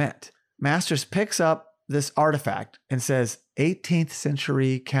next thing meant. Masters picks up this artifact and says, 18th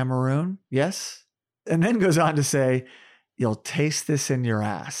century Cameroon, yes? And then goes on to say, you'll taste this in your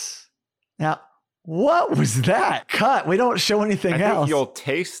ass. Now, what was that? Cut. We don't show anything else. I think you'll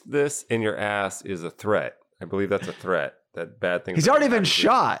taste this in your ass is a threat. I believe that's a threat. That bad thing. He's already been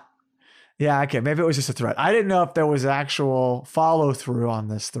shot. Yeah, okay. Maybe it was just a threat. I didn't know if there was actual follow through on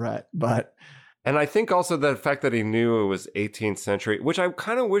this threat, but... And I think also the fact that he knew it was 18th century, which I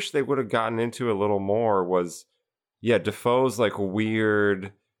kind of wish they would have gotten into a little more, was, Defoe's like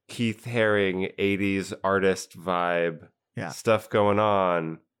weird Keith Haring 80s artist vibe stuff going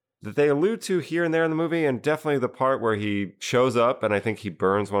on that they allude to here and there in the movie. And definitely the part where he shows up and I think he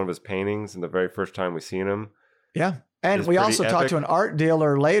burns one of his paintings in the very first time we seen him. Yeah. And we also talked to an art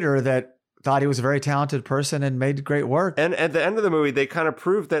dealer later that thought he was a very talented person and made great work. And at the end of the movie, they kind of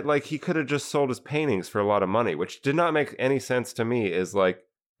proved that like he could have just sold his paintings for a lot of money, which did not make any sense to me. Is like,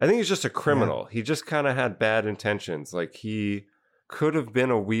 I think he's just a criminal. Yeah. He just kind of had bad intentions. Like he could have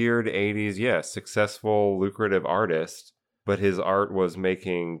been a weird 80s, successful, lucrative artist, but his art was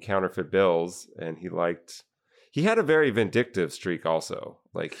making counterfeit bills and he had a very vindictive streak also.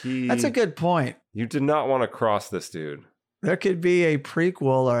 Like That's a good point. You did not want to cross this dude. There could be a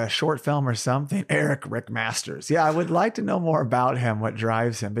prequel or a short film or something. Rick Masters. Yeah, I would like to know more about him, what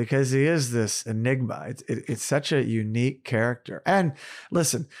drives him, because he is this enigma. It's such a unique character. And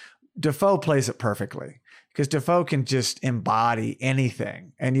listen, Defoe plays it perfectly because Defoe can just embody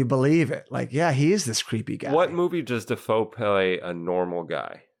anything and you believe it. Like, yeah, he is this creepy guy. What movie does Defoe play a normal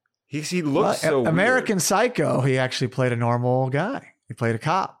guy? He looks so American weird. Psycho, he actually played a normal guy. He played a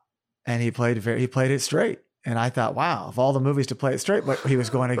cop and he played it straight. And I thought, wow, of all the movies to play it straight, but he was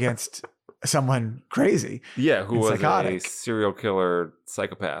going against someone crazy. Yeah, who was psychotic. A serial killer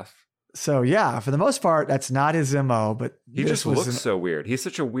psychopath. So yeah, for the most part, that's not his MO, but he just looks so weird. He's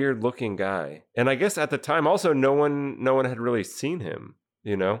such a weird looking guy. And I guess at the time also no one had really seen him,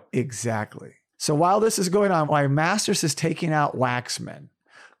 Exactly. So while this is going on, while Masters is taking out Waxman,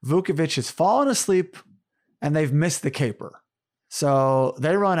 Vukovich has fallen asleep and they've missed the caper. So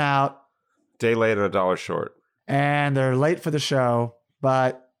they run out. Day late and $1 short. And they're late for the show,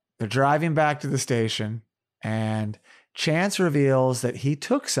 but they're driving back to the station and Chance reveals that he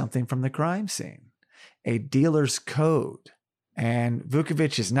took something from the crime scene, a dealer's code. And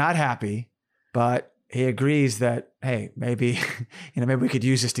Vukovich is not happy, but he agrees that, hey, maybe we could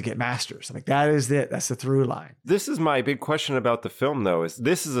use this to get Masters. Like that is it. That's the through line. This is my big question about the film though, is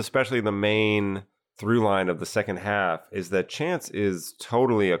this is especially the main through line of the second half is that Chance is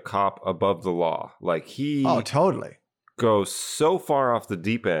totally a cop above the law. Like he totally goes so far off the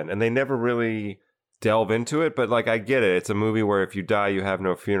deep end, and they never really delve into it. But like, I get it. It's a movie where if you die, you have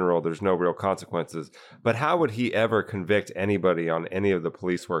no funeral. There's no real consequences. But how would he ever convict anybody on any of the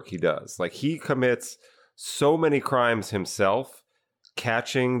police work he does? Like he commits so many crimes himself,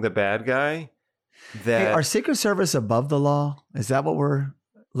 catching the bad guy. That Hey, are Secret Service above the law? Is that what we're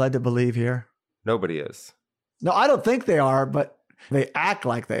led to believe here? nobody is. No, I don't think they are, but they act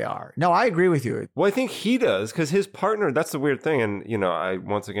like they are. No, I agree with you. Well, I think he does because his partner, that's the weird thing. And, you know, I don't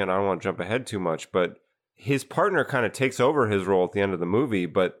want to jump ahead too much, but his partner kind of takes over his role at the end of the movie.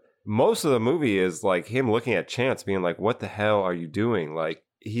 But most of the movie is like him looking at Chance being like, what the hell are you doing? Like,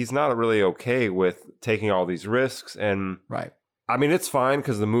 he's not really okay with taking all these risks. And Right. I mean, it's fine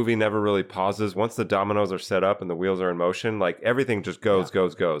because the movie never really pauses. Once the dominoes are set up and the wheels are in motion, like everything just goes.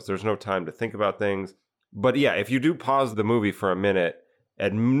 There's no time to think about things. But yeah, if you do pause the movie for a minute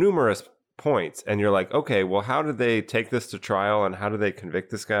at numerous points and you're like, okay, well, how did they take this to trial and how do they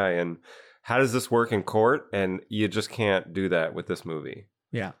convict this guy and how does this work in court? And you just can't do that with this movie.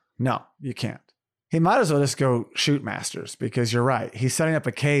 Yeah. No, you can't. He might as well just go shoot Masters because you're right. He's setting up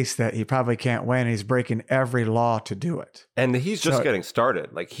a case that he probably can't win. He's breaking every law to do it. And he's just getting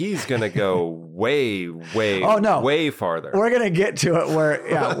started. Like he's going to go way farther. We're going to get to it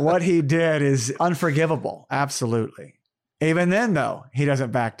where what he did is unforgivable. Absolutely. Even then, though, he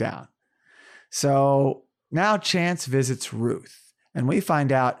doesn't back down. So now Chance visits Ruth, and we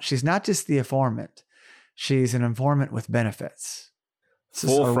find out she's not just the informant. She's an informant with benefits. This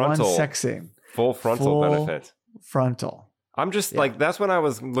Full is frontal. one sex scene. Full frontal benefit. Frontal. I'm just like, that's when I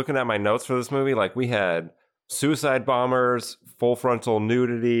was looking at my notes for this movie. Like we had suicide bombers, full frontal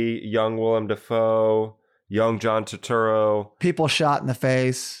nudity, young Willem Dafoe, young John Turturro. People shot in the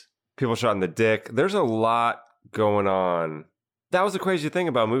face. People shot in the dick. There's a lot going on. That was the crazy thing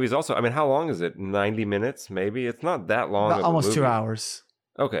about movies also. I mean, how long is it? 90 minutes, maybe? It's not that long. Almost 2 hours.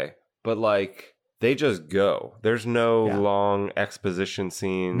 Okay. But like, they just go. There's no long exposition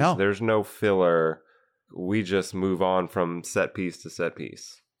scenes. No. There's no filler. We just move on from set piece to set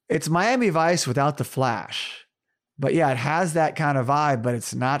piece. It's Miami Vice without the flash. But yeah, it has that kind of vibe, but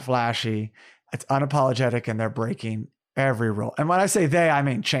it's not flashy. It's unapologetic, and they're breaking every rule. And when I say they, I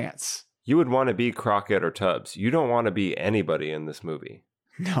mean Chance. You would want to be Crockett or Tubbs. You don't want to be anybody in this movie.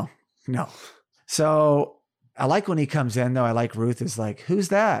 No. So I like when he comes in, though. I like Ruth is like, who's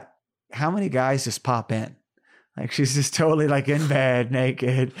that? How many guys just pop in? Like she's just totally like in bed,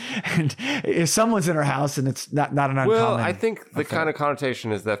 naked. And if someone's in her house and it's not an uncommon. Well, I think the kind of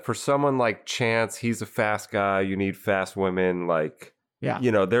connotation is that for someone like Chance, he's a fast guy. You need fast women. Like,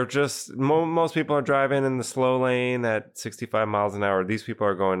 you know, they're just, most people are driving in the slow lane at 65 miles an hour. These people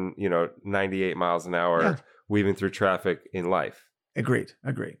are going, 98 miles an hour, weaving through traffic in life. Agreed.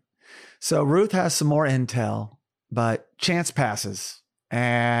 So Ruth has some more intel, but Chance passes.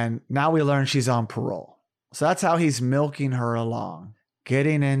 And now we learn she's on parole. So that's how he's milking her along,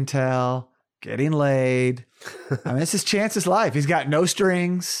 getting intel, getting laid. I mean, this is Chance's life. He's got no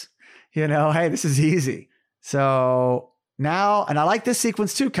strings. Hey, this is easy. So now, and I like this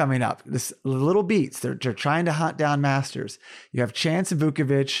sequence too coming up, this little beats. They're trying to hunt down Masters. You have Chance and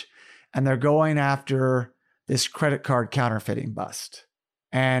Vukovich, and they're going after this credit card counterfeiting bust.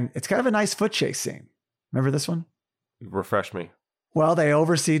 And it's kind of a nice foot chase scene. Remember this one? Refresh me. Well, they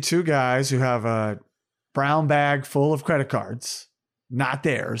oversee two guys who have a brown bag full of credit cards, not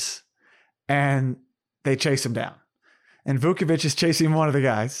theirs, and they chase him down. And Vukovich is chasing one of the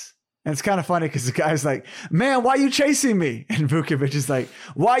guys. And it's kind of funny because the guy's like, man, why are you chasing me? And Vukovich is like,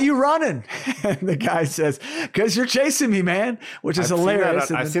 why are you running? And the guy says, because you're chasing me, man, which is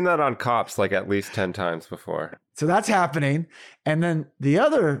hilarious. I've seen that on Cops like at least 10 times before. So that's happening. And then the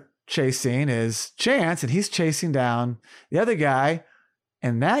other chase scene is Chance, and he's chasing down the other guy.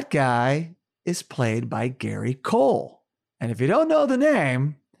 And that guy is played by Gary Cole. And if you don't know the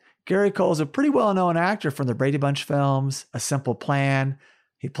name, Gary Cole is a pretty well-known actor from the Brady Bunch films, A Simple Plan.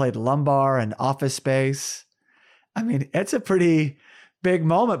 He played Lumbar in Office Space. I mean, it's a pretty big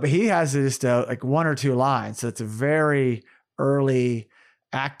moment, but he has just like one or two lines. So it's a very early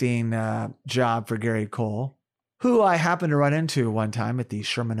acting job for Gary Cole, who I happened to run into one time at the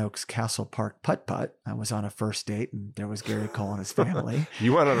Sherman Oaks Castle Park Putt-Putt. I was on a first date, and there was Gary Cole and his family.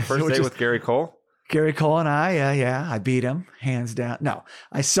 You went on a first date with Gary Cole? Gary Cole and I, I beat him, hands down. No,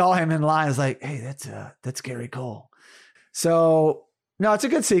 I saw him in line. I was like, hey, that's Gary Cole. So, no, it's a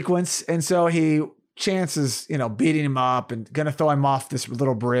good sequence. And so Chance is, beating him up and going to throw him off this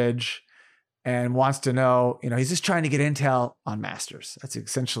little bridge and wants to know, he's just trying to get intel on Masters. That's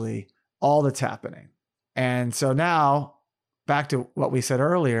essentially all that's happening. And so now, back to what we said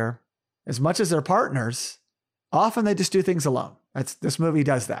earlier, as much as they're partners, often they just do things alone. This movie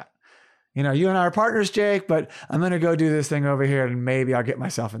does that. You know, you and I are partners, Jake, but I'm going to go do this thing over here and maybe I'll get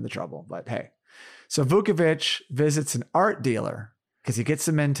myself into trouble. But hey, so Vukovich visits an art dealer because he gets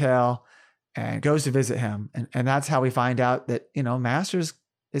some intel and goes to visit him. And that's how we find out that, you know, Masters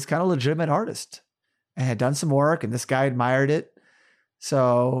is kind of a legitimate artist and had done some work and this guy admired it.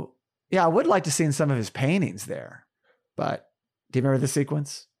 So yeah, I would like to see some of his paintings there, but do you remember the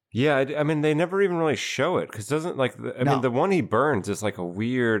sequence? Yeah, I mean, they never even really show it because doesn't like, I mean, the one he burns is like a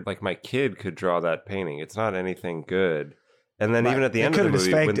weird, like my kid could draw that painting. It's not anything good. And then even at the end of the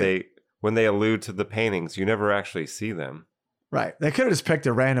movie, when they allude to the paintings, you never actually see them. Right. They could have just picked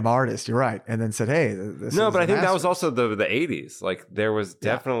a random artist. You're right. And then said, hey, this No, is but I think Masters. that was also the 80s. Like there was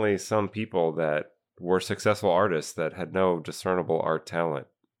definitely some people that were successful artists that had no discernible art talent.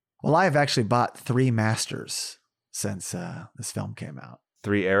 Well, I have actually bought 3 Masters since this film came out.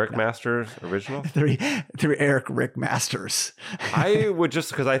 3 Eric Masters original? 3 Eric Rick Masters. I would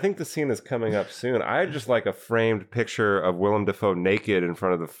just, because I think the scene is coming up soon, I just like a framed picture of Willem Dafoe naked in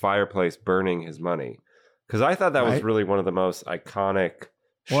front of the fireplace burning his money. Because I thought that was really one of the most iconic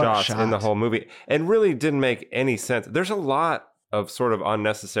shots in the whole movie. And really didn't make any sense. There's a lot of sort of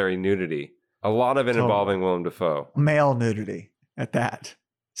unnecessary nudity. A lot of it involving Willem Dafoe. Male nudity at that.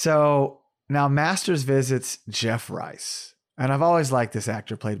 So now Masters visits Jeff Rice. And I've always liked this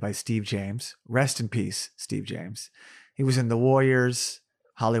actor played by Steve James. Rest in peace, Steve James. He was in The Warriors,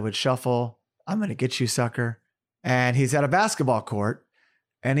 Hollywood Shuffle, I'm Gonna Get You, Sucker. And he's at a basketball court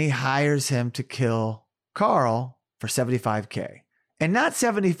and he hires him to kill Carl for $75K. And not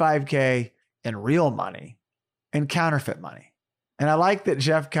 $75K in real money, in counterfeit money. And I like that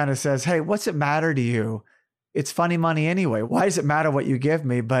Jeff kind of says, hey, what's it matter to you? It's funny money anyway. Why does it matter what you give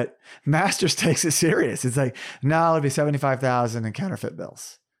me? But Masters takes it serious. It's like, no, it'll be $75,000 in counterfeit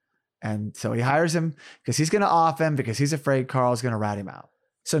bills. And so he hires him because he's going to off him because he's afraid Carl's going to rat him out.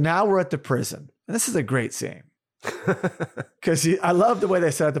 So now we're at the prison. And this is a great scene. Because I love the way they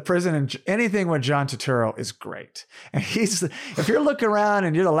set up the prison, and anything with John Turturro is great. And if you're looking around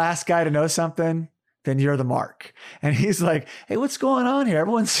and you're the last guy to know something, then you're the mark. And he's like, hey, what's going on here?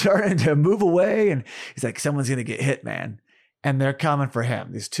 Everyone's starting to move away. And he's like, someone's going to get hit, man. And they're coming for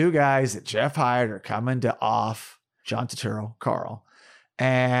him. These 2 guys that Jeff hired are coming to off John Turturro, Carl.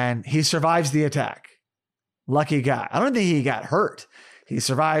 And he survives the attack. Lucky guy. I don't think he got hurt. He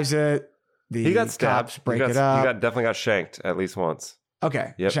survives it. He got stabbed. Break it up. He definitely got shanked at least once.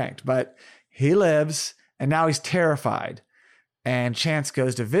 Okay, shanked. But he lives, and now he's terrified. And Chance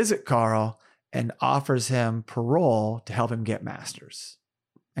goes to visit Carl and offers him parole to help him get Masters.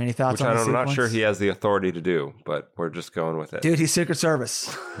 Any thoughts on the sequence? I'm not sure he has the authority to do, but we're just going with it. Dude, he's Secret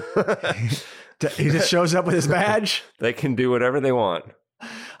Service. He just shows up with his badge. They can do whatever they want.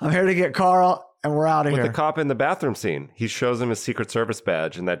 I'm here to get Carl, and we're out of here. With the cop in the bathroom scene, he shows him his Secret Service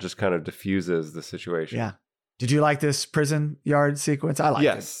badge, and that just kind of diffuses the situation. Yeah. Did you like this prison yard sequence? I like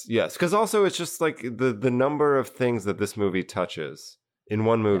it. Yes. Because also it's just like the number of things that this movie touches in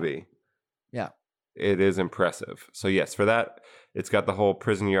one movie. Yeah. It is impressive. So yes, for that, it's got the whole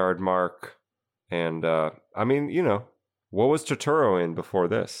prison yard mark. And I mean, you know, what was Turturro in before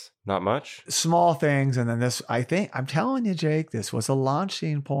this? Not much. Small things. And then this, I'm telling you, Jake, this was a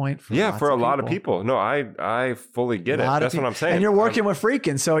launching point for a lot of people. No, I fully get it. That's what I'm saying. And you're working with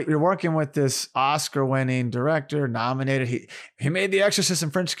Friedkin. So you're working with this Oscar-winning director, nominated. He made The Exorcist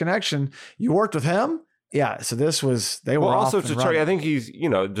and French Connection. You worked with him? Yeah, so they were also off and running. I think he's,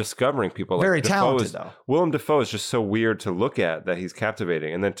 discovering people. Very like talented, though. Willem Dafoe is just so weird to look at that he's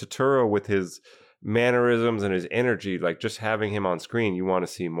captivating. And then Turturro with his mannerisms and his energy, like just having him on screen, you want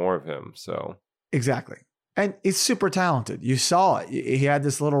to see more of him. So exactly. And he's super talented. You saw it. He had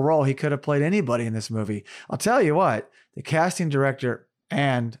this little role. He could have played anybody in this movie. I'll tell you what, the casting director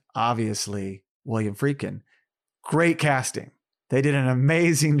and obviously William Friedkin, great casting. They did an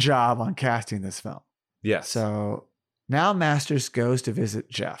amazing job on casting this film. Yes. So now Masters goes to visit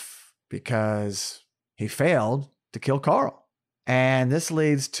Jeff because he failed to kill Carl. And this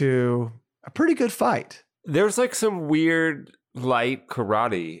leads to a pretty good fight. There's like some weird light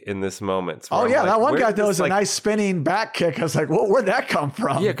karate in this moment. Oh, yeah. That one guy throws a nice spinning back kick. I was like, well, where'd that come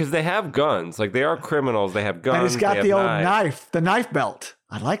from? Yeah, because they have guns. Like they are criminals. They have guns. And he's got the old knife, the knife belt.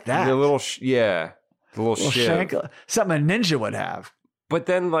 I like that. The little, the little shank, something a ninja would have. But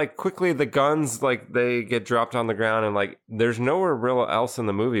then, like, quickly the guns, like, they get dropped on the ground and, like, there's nowhere real else in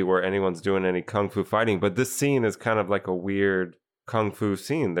the movie where anyone's doing any kung fu fighting. But this scene is kind of like a weird kung fu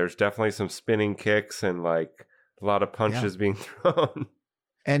scene. There's definitely some spinning kicks and, like, a lot of punches being thrown.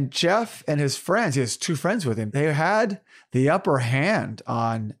 And Jeff and his friends, he has two friends with him, they had the upper hand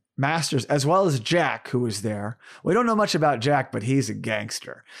on Masters, as well as Jack, who was there. We don't know much about Jack, but he's a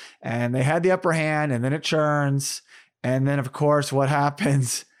gangster. And they had the upper hand, and then it churns. And then, of course, what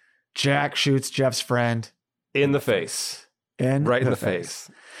happens? Jack shoots Jeff's friend in the face. Right in the face.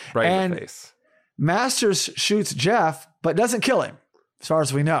 Right in the face. Masters shoots Jeff, but doesn't kill him, as far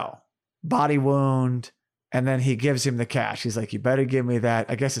as we know. Body wound. And then he gives him the cash. He's like, you better give me that.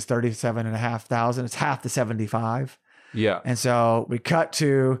 I guess it's $37,500. It's half the 75. Yeah. And so we cut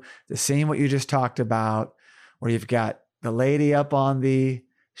to the scene what you just talked about, where you've got the lady up on the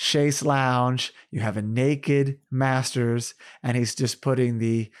chaise lounge. You have a naked Masters, and he's just putting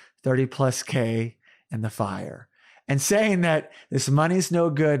the 30 plus K in the fire and saying that this money's no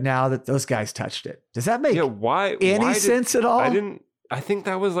good now that those guys touched it. Does that make any sense at all? I think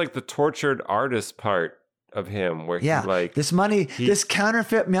that was like the tortured artist part of him, where this money, this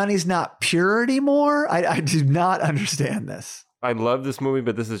counterfeit money's not pure anymore. I do not understand this. I love this movie,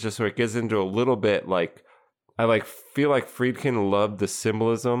 but this is just where it gets into a little bit like, I feel like Friedkin loved the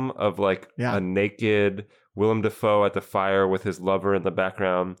symbolism of a naked Willem Dafoe at the fire with his lover in the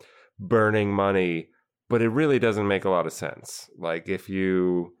background burning money, but it really doesn't make a lot of sense.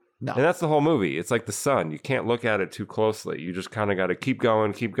 And that's the whole movie. It's like the sun. You can't look at it too closely. You just kind of got to keep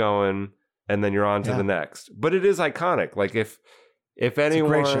going, and then you're on to the next. But it is iconic. Like if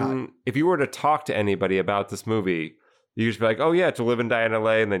you were to talk to anybody about this movie, you just be like, oh yeah, To Live and Die in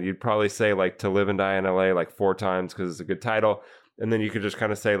LA. And then you'd probably say To Live and Die in LA 4 times because it's a good title. And then you could just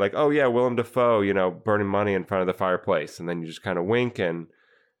kind of say oh yeah, Willem Dafoe, burning money in front of the fireplace. And then you just kind of wink, and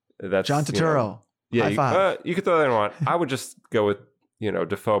that's John Turturro. High five. You could throw that on. I would just go with,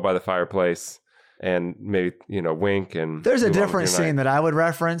 Dafoe by the fireplace. And maybe, wink and... There's a different scene that I would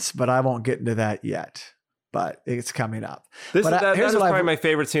reference, but I won't get into that yet. But it's coming up. That is probably my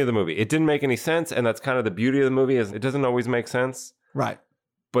favorite scene of the movie. It didn't make any sense, and that's kind of the beauty of the movie, is it doesn't always make sense. Right.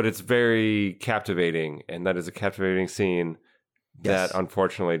 But it's very captivating, and that is a captivating scene that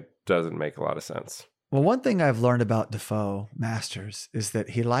unfortunately doesn't make a lot of sense. Well, one thing I've learned about Dafoe Masters is that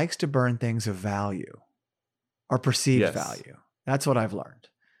he likes to burn things of value or perceived value. That's what I've learned.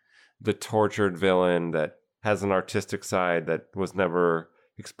 The tortured villain that has an artistic side that was never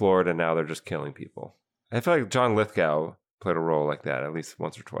explored, and now they're just killing people. I feel like John Lithgow played a role like that at least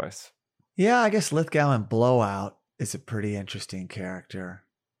once or twice. Yeah, I guess Lithgow in Blowout is a pretty interesting character.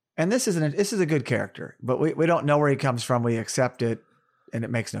 And this is a good character, but we don't know where he comes from. We accept it, and it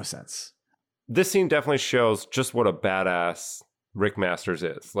makes no sense. This scene definitely shows just what a badass Rick Masters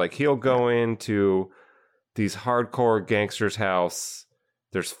is. He'll go into these hardcore gangsters' house.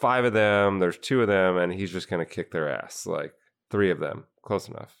 There's 5 of them, there's 2 of them, and he's just going to kick their ass. 3 of them. Close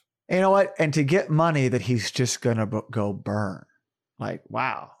enough. You know what? And to get money that he's just going to go burn.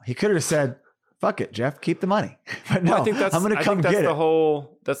 Wow. He could have said, fuck it, Jeff, keep the money. But no, I'm going to come get it.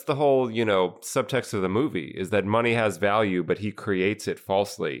 That's the whole, subtext of the movie, is that money has value, but he creates it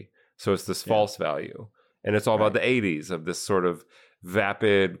falsely. So it's this false value. And it's all about the 80s of this sort of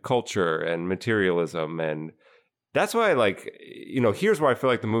vapid culture and materialism. And that's why, here's where I feel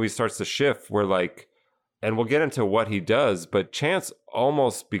like the movie starts to shift, where and we'll get into what he does, but Chance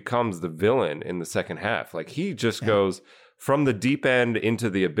almost becomes the villain in the second half. He just goes from the deep end into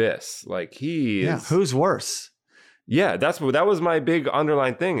the abyss. He is... Who's worse? Yeah, that was my big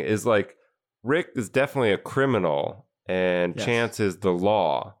underlying thing, is Rick is definitely a criminal and Chance is the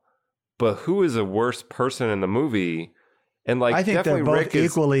law. But who is a worse person in the movie? And I think they're both Rick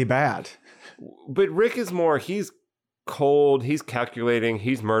equally bad. But Rick is more, he's cold, he's calculating,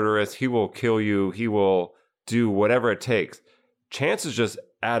 he's murderous, he will kill you, he will do whatever it takes. Chance is just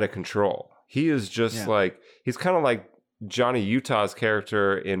out of control. He is just he's kind of like Johnny Utah's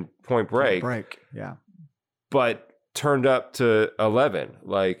character in Point Break. But turned up to 11.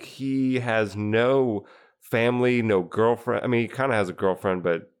 He has no family, no girlfriend. I mean, he kind of has a girlfriend,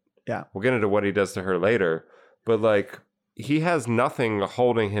 but we'll get into what he does to her later. But he has nothing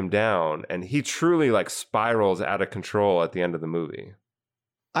holding him down, and he truly spirals out of control at the end of the movie.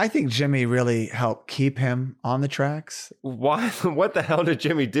 I think Jimmy really helped keep him on the tracks. Why? What the hell did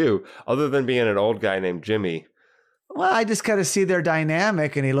Jimmy do other than being an old guy named Jimmy? Well, I just kind of see their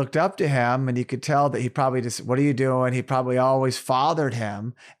dynamic, and he looked up to him, and you could tell that he probably just, what are you doing? He probably always fathered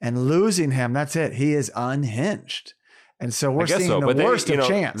him, and losing him, that's it. He is unhinged. And so we're seeing the worst of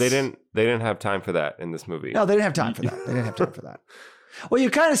Chance. They didn't have time for that in this movie. No, they didn't have time for that. Well, you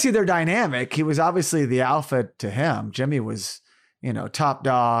kind of see their dynamic. He was obviously the alpha to him. Jimmy was, top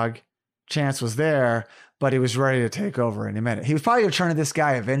dog. Chance was there, but he was ready to take over in a minute. He was probably going to turn to this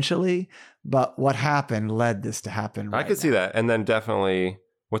guy eventually, but what happened led this to happen. I could see that. And then definitely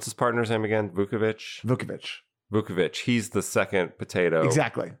What's his partner's name again? Vukovic. He's the second potato.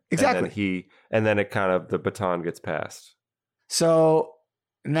 Exactly. And then it kind of, the baton gets passed. So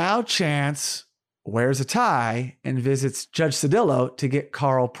now Chance wears a tie and visits Judge Cedillo to get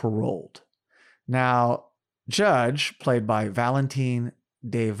Carl paroled. Now, Judge, played by Valentin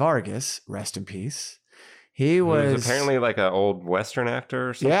de Vargas, rest in peace. He was apparently like an old Western actor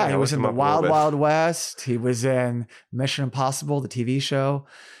or something. Yeah, he was in the Wild Wild West. He was in Mission Impossible, the TV show,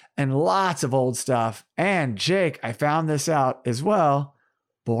 and lots of old stuff. And Jake, I found this out as well,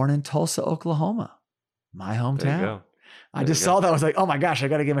 born in Tulsa, Oklahoma, my hometown. There you go. I just saw that. I was like, oh my gosh, I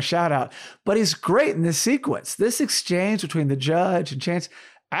got to give him a shout out. But he's great in this sequence. This exchange between the judge and Chance,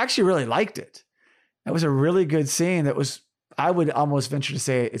 I actually really liked it. It was a really good scene that was, I would almost venture to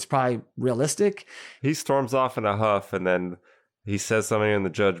say it's probably realistic. He storms off in a huff and then he says something and the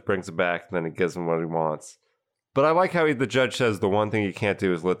judge brings it back and then he gives him what he wants. But I like how the judge says the one thing you can't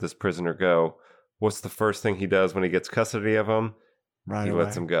do is let this prisoner go. What's the first thing he does when he gets custody of him? He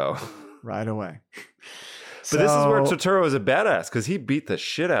lets him go. Right away. But this is where Turturro is a badass because he beat the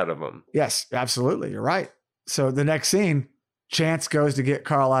shit out of him. Yes, absolutely. You're right. So the next scene, Chance goes to get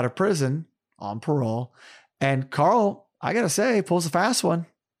Carl out of prison on parole. And Carl, I got to say, pulls a fast one.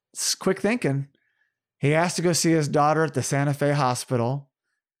 It's quick thinking. He has to go see his daughter at the Santa Fe hospital.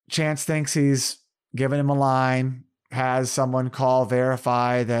 Chance thinks he's giving him a line, has someone call,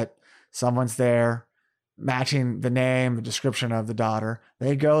 verify that someone's there, matching the name, the description of the daughter.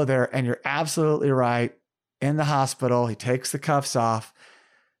 They go there, and you're absolutely right. In the hospital, he takes the cuffs off,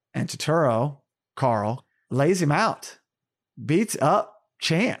 and Turturro, Carl, lays him out, beats up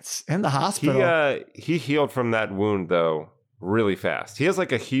Chance in the hospital. He healed from that wound, though, really fast. He has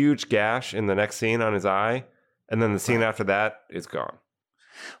like a huge gash in the next scene on his eye, and then the scene after that is gone.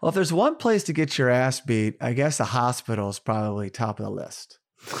 Well, if there's one place to get your ass beat, I guess the hospital is probably top of the list.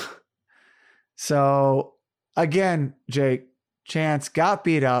 So, again, Jake, Chance got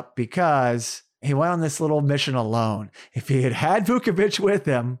beat up because he went on this little mission alone. If he had had Vukovic with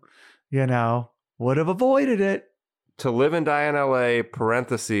him, would have avoided it. To live and die in LA,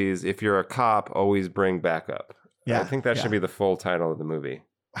 parentheses, if you're a cop, always bring backup. Yeah, I think that should be the full title of the movie.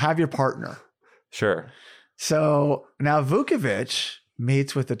 Have your partner. Sure. So now Vukovic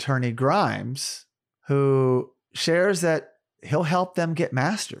meets with attorney Grimes, who shares that he'll help them get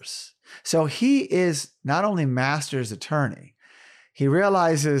Masters. So he is not only Masters' attorney, he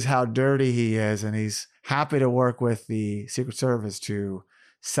realizes how dirty he is, and he's happy to work with the Secret Service to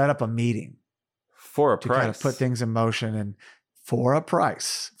set up a meeting. For a price. To kind of put things in motion, and for a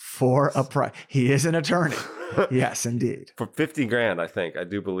price. He is an attorney. Yes, indeed. For $50,000, I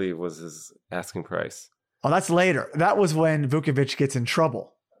do believe was his asking price. Oh, that's later. That was when Vukovic gets in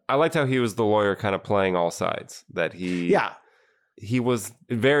trouble. I liked how he was the lawyer kind of playing all sides. That he was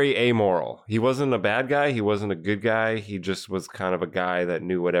very amoral. He wasn't a bad guy. He wasn't a good guy. He just was kind of a guy that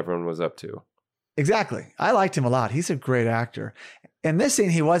knew what everyone was up to. Exactly. I liked him a lot. He's a great actor. In this scene,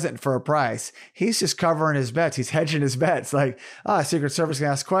 he wasn't for a price. He's just covering his bets. He's hedging his bets. Like, Secret Service can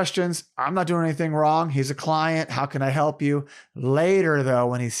ask questions. I'm not doing anything wrong. He's a client. How can I help you? Later, though,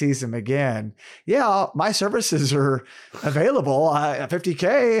 when he sees him again, my services are available.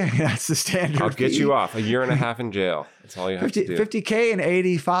 $50K, that's the standard. I'll get you off. 1.5 years in jail. That's all you have to do. $50K and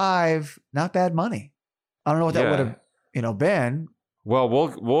 85, not bad money. I don't know what that would have, been. Well,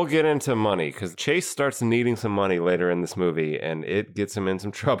 we'll get into money because Chase starts needing some money later in this movie, and it gets him in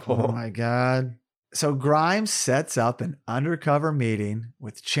some trouble. Oh my God! So Grimes sets up an undercover meeting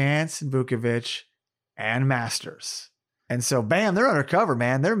with Chance and Vukovic and Masters, and so bam, they're undercover,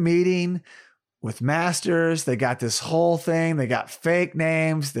 man. They're meeting with Masters. They got this whole thing. They got fake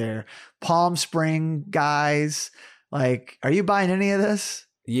names. They're Palm Spring guys. Like, are you buying any of this?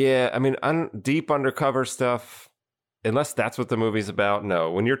 Yeah, I mean, deep undercover stuff. Unless that's what the movie's about, no.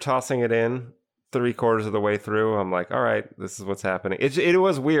 When you're tossing it in 3/4 of the way through, I'm like, all right, this is what's happening. It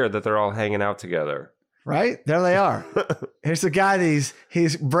was weird that they're all hanging out together. Right? There they are. Here's the guy that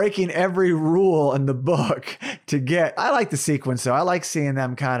he's breaking every rule in the book to get. I like the sequence, though. I like seeing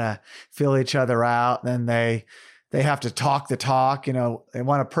them kind of fill each other out. Then they have to talk the talk. They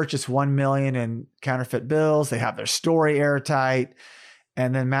want to purchase $1 million in counterfeit bills. They have their story airtight.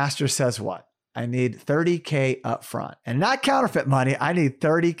 And then Master says what? I need $30K up front, and not counterfeit money. I need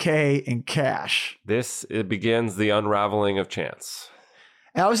 $30K in cash. It begins the unraveling of Chance.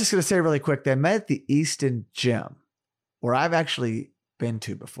 And I was just going to say really quick, they met at the Easton Gym, where I've actually been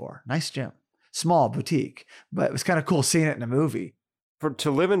to before. Nice gym, small boutique, but it was kind of cool seeing it in a movie. To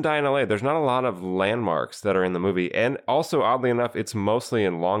live and die in LA, there's not a lot of landmarks that are in the movie. And also, oddly enough, it's mostly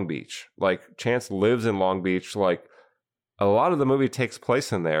in Long Beach. Like, Chance lives in Long Beach, like a lot of the movie takes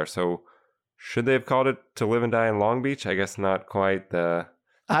place in there. So should they have called it To Live and Die in Long Beach? I guess not quite the...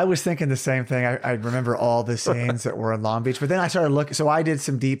 I was thinking the same thing. I remember all the scenes that were in Long Beach, but then I started looking. So I did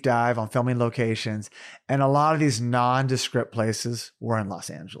some deep dive on filming locations, and a lot of these nondescript places were in Los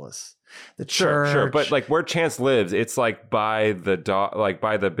Angeles. The church, sure, but like where Chance lives, it's like by the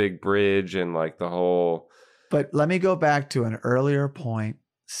by the big bridge and like the whole. But let me go back to an earlier point: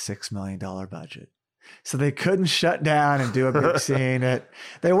 $6 million budget, so they couldn't shut down and do a big scene.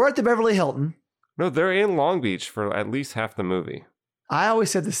 They were at the Beverly Hilton. No, they're in Long Beach for at least half the movie. I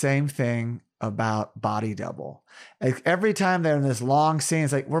always said the same thing about Body Double. Like every time they're in this long scene,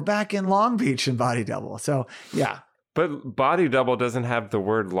 it's like, we're back in Long Beach in Body Double. So, yeah. But Body Double doesn't have the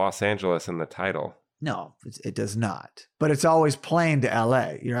word Los Angeles in the title. No, it does not. But it's always playing to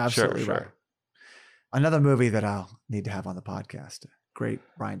LA. You're absolutely right. Another movie that I'll need to have on the podcast. Great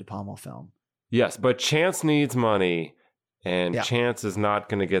Brian De Palma film. Yes, but Chance needs money, and Chance is not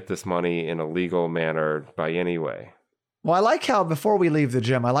going to get this money in a legal manner by any way. Well, I like how, before we leave the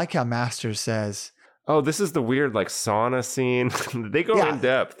gym, I like how Masters says, oh, this is the weird like sauna scene. They go in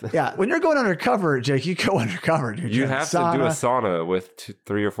depth. Yeah. When you're going undercover, Jake, you go undercover. You have to do a sauna with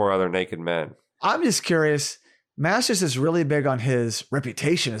 3 or 4 other naked men. I'm just curious. Masters is really big on his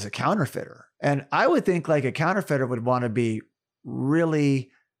reputation as a counterfeiter. And I would think like a counterfeiter would want to be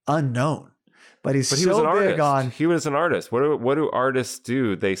really unknown. But he was an artist. He was an artist. What do artists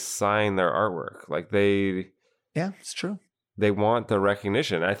do? They sign their artwork. Like Yeah, it's true. They want the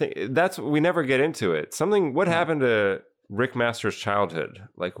recognition. I think we never get into it. What happened to Rick Masters' childhood?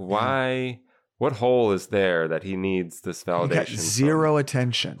 Like why, what hole is there that he needs this validation? He got zero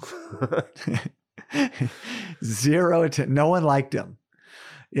attention. Zero attention. No one liked him.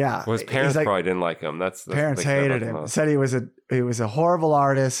 Yeah. Well, his parents probably didn't like him. Parents hated him. Said he was a horrible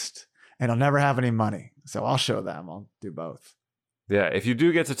artist and he'll never have any money. So I'll show them. I'll do both. Yeah. If you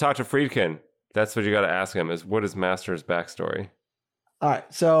do get to talk to Friedkin, that's what you got to ask him is what is Masters' backstory? All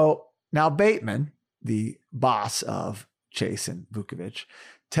right. So now Bateman, the boss of Chase and Vukovich,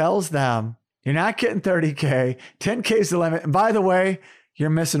 tells them, you're not getting $30K, $10K is the limit. And by the way, you're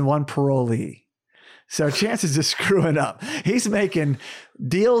missing one parolee. So Chance is just screwing up. He's making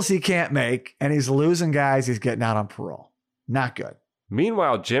deals he can't make, and he's losing guys he's getting out on parole. Not good.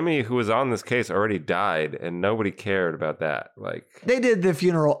 Meanwhile, Jimmy, who was on this case, already died, and nobody cared about that. Like they did the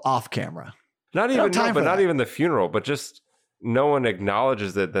funeral off camera. Not even the funeral, but just no one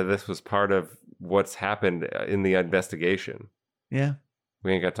acknowledges that this was part of what's happened in the investigation. Yeah.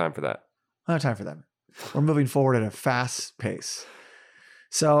 We ain't got time for that. I don't have time for that. We're moving forward at a fast pace.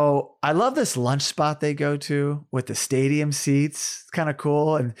 So I love this lunch spot they go to with the stadium seats. It's kind of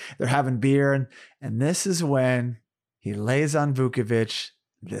cool. And they're having beer. And this is when he lays on Vukovich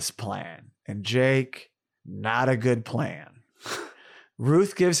this plan. And Jake, not a good plan.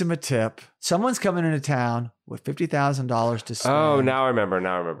 Ruth gives him a tip. Someone's coming into town with $50,000 to spend. Oh, now I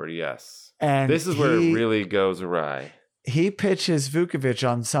remember. Yes. And this is where it really goes awry. He pitches Vukovich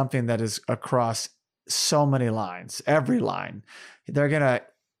on something that is across so many lines, every line. They're going to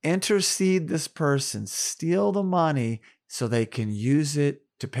intercede this person, steal the money so they can use it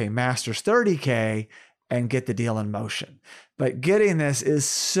to pay Masters $30K and get the deal in motion. But getting this is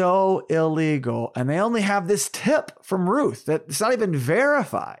so illegal, and they only have this tip from Ruth that it's not even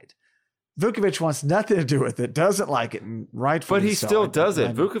verified. Vukovich wants nothing to do with it, doesn't like it, and rightfully so. But he still does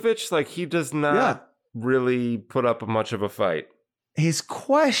it. Vukovich, like, he does not really put up much of a fight. He's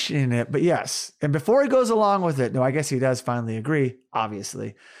questioning it, but yes. And before he goes along with it, no, I guess he does finally agree,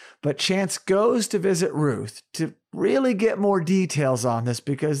 obviously. But Chance goes to visit Ruth to really get more details on this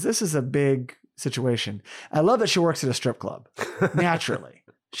because this is a big situation. I love that she works at a strip club, naturally.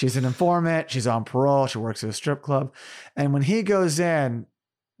 She's an informant. She's on parole. She works at a strip club. And when he goes in,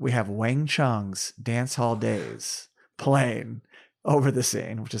 we have Wang Chung's Dance Hall Days playing over the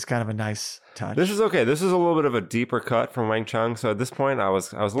scene, which is kind of a nice touch. This is okay. This is a little bit of a deeper cut from Wang Chung. So at this point, I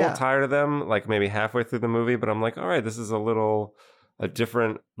was a little tired of them, like maybe halfway through the movie, but I'm like, all right, this is a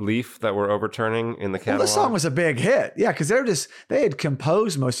different leaf that we're overturning in the catalog. Well, this song was a big hit. Yeah, because they had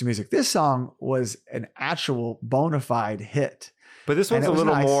composed most of the music. This song was an actual bona fide hit. But this one's a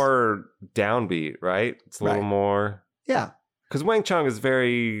little more downbeat, right? It's a little more. Yeah. Because Wang Chung is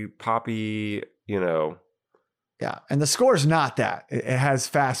very poppy, Yeah, and the score's not that. It has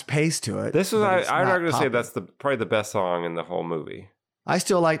fast pace to it. This is I'd argue to say that's probably the best song in the whole movie. I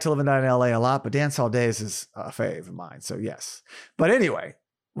still like To Live and Die in LA a lot, but Dance Hall Days is a fave of mine, so yes. But anyway,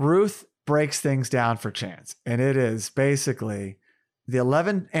 Ruth breaks things down for Chance, and it is basically the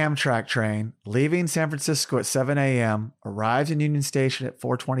 11 Amtrak train leaving San Francisco at 7 a.m., arrives in Union Station at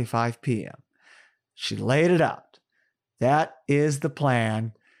 4:25 p.m. She laid it out. That is the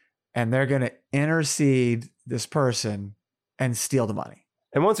plan. And they're going to intercede this person and steal the money.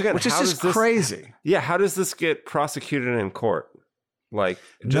 And once again, which is just crazy. Yeah, how does this get prosecuted in court? Like,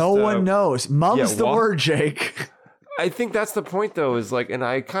 no one knows. Mum's the word, Jake. I think that's the point, though, is like, and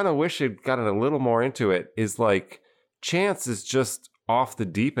I kind of wish it gotten a little more into it, is like, Chance is just off the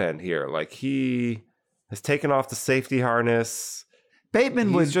deep end here. Like, he has taken off the safety harness.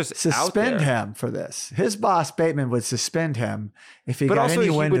 Bateman would just suspend him for this. His boss, Bateman, would suspend him if he got any wind of this.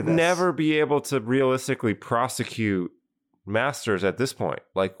 But also, he would never be able to realistically prosecute Masters at this point.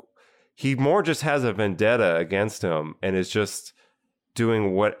 Like, he more just has a vendetta against him and is just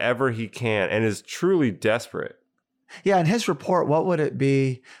doing whatever he can and is truly desperate. Yeah, in his report, what would it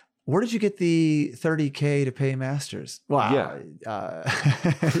be? Where did you get the $30K to pay Masters? Wow. Yeah.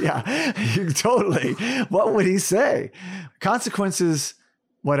 Yeah, totally. What would he say? Consequences,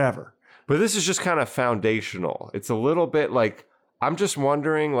 whatever. But this is just kind of foundational. It's a little bit like, I'm just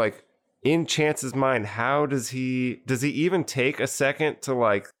wondering, like, in Chance's mind, how does he even take a second to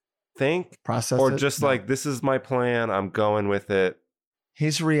like think? Process or just like, this is my plan, I'm going with it?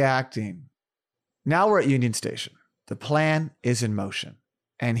 He's reacting. Now we're at Union Station. The plan is in motion.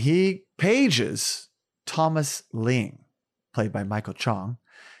 And he pages Thomas Ling, played by Michael Chong.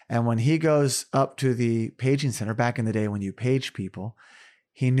 And when he goes up to the paging center, back in the day when you page people,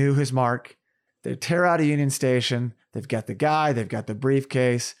 he knew his mark. They tear out of Union Station. They've got the guy, they've got the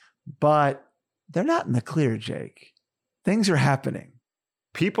briefcase, but they're not in the clear, Jake. Things are happening.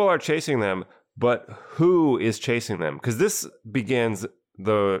 People are chasing them, but who is chasing them? Because this begins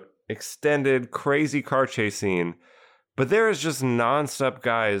the extended, crazy car chase scene. But there is just nonstop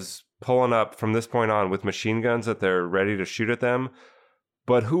guys pulling up from this point on with machine guns that they're ready to shoot at them.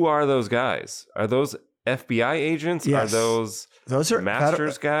 But who are those guys? Are those FBI agents? Yes. Those are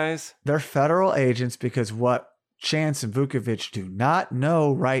Masters guys? They're federal agents, because what Chance and Vukovich do not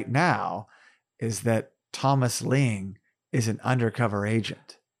know right now is that Thomas Ling is an undercover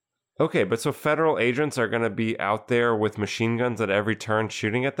agent. Okay, but so federal agents are going to be out there with machine guns at every turn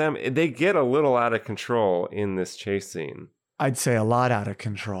shooting at them? They get a little out of control in this chase scene. I'd say a lot out of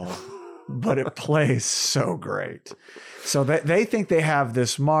control, but it plays so great. So they think they have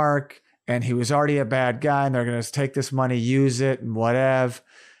this mark, and he was already a bad guy, and they're going to take this money, use it, and whatever.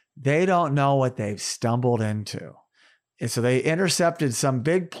 They don't know what they've stumbled into. And so they intercepted some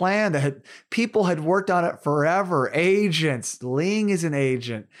big plan that people had worked on it forever. Agents, Ling is an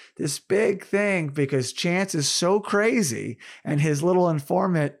agent. This big thing, because Chance is so crazy, and his little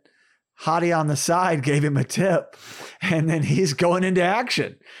informant, Hottie on the side, gave him a tip, and then he's going into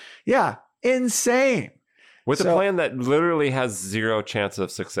action. Yeah, insane. With a plan that literally has zero chance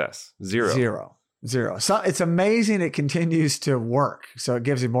of success. Zero. So it's amazing it continues to work. So it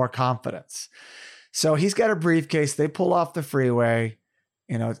gives you more confidence. So he's got a briefcase. They pull off the freeway.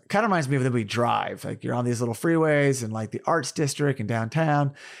 You know, it kind of reminds me of the movie Drive. Like, you're on these little freeways and like the Arts District and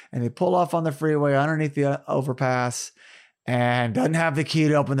downtown, and they pull off on the freeway underneath the overpass, and doesn't have the key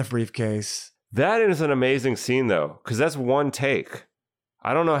to open the briefcase. That is an amazing scene, though, because that's one take.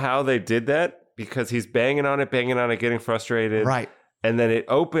 I don't know how they did that, because he's banging on it, getting frustrated. Right. And then it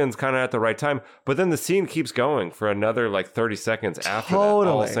opens kind of at the right time. But then the scene keeps going for another like 30 seconds after that.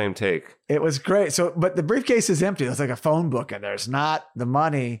 All same take. It was great. So, but the briefcase is empty. It's like a phone book, and there's not the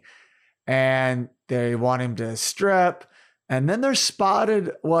money. And they want him to strip. And then they're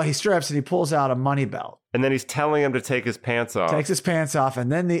spotted. Well, he strips and he pulls out a money belt. And then he's telling him to take his pants off. Takes his pants off.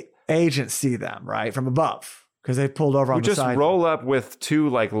 And then the agents see them, right, from above, because they pulled over on the side. Just roll up with two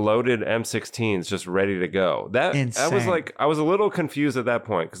like loaded M16s just ready to go. That was like, I was a little confused at that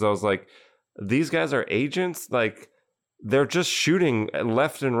point, because I was like, these guys are agents? Like, they're just shooting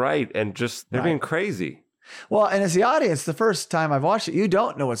left and right, and just they're being crazy. Well, and as the audience, the first time I've watched it, you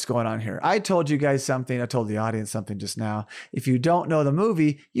don't know what's going on here. I told you guys something. I told the audience something just now. If you don't know the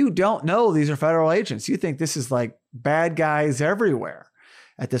movie, you don't know these are federal agents. You think this is like bad guys everywhere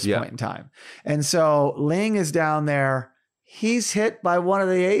at this point in time. And so Ling is down there. He's hit by one of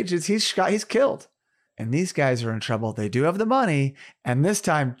the agents. He's killed. And these guys are in trouble. They do have the money. And this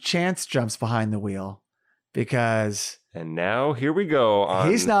time Chance jumps behind the wheel, because... And now here we go.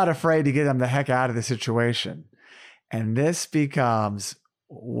 He's not afraid to get them the heck out of the situation. And this becomes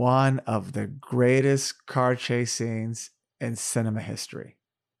one of the greatest car chase scenes in cinema history.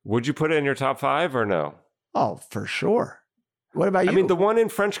 Would you put it in your top 5 or no? Oh, for sure. What about you? I mean, the one in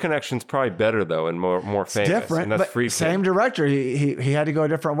French Connection's probably better, though, and more famous. It's different, and that's but same director. He had to go a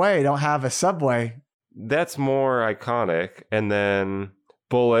different way. You don't have a subway. That's more iconic. And then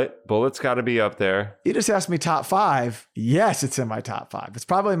Bullet's got to be up there. You just asked me top 5. Yes, it's in my top 5. It's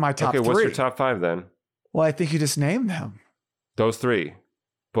probably my top 3. Okay, what's your top 5 then? Well, I think you just named them. Those three.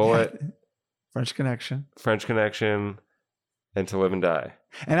 Bullet, Yeah. French Connection. French Connection, and To Live and Die.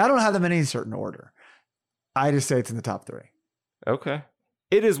 And I don't have them in any certain order. I just say it's in the top 3. Okay.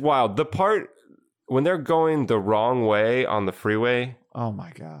 It is wild. The part when they're going the wrong way on the freeway, Oh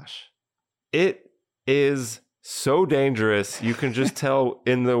my gosh. it is so dangerous. You can just tell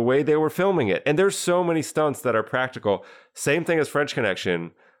in the way they were filming it. And there's so many stunts that are practical. Same thing as French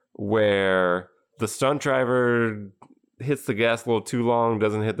Connection, where the stunt driver hits the gas a little too long,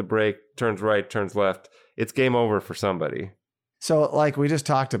 doesn't hit the brake, turns right, turns left. It's game over for somebody. So, like we just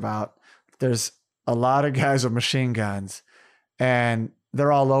talked about, there's a lot of guys with machine guns, and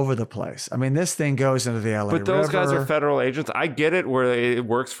they're all over the place. I mean, this thing goes into the LA But those River. guys are federal agents. I get it where it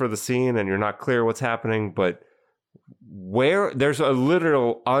works for the scene and you're not clear what's happening, but where there's a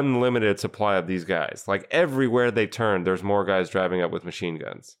literal unlimited supply of these guys. Like everywhere they turn, there's more guys driving up with machine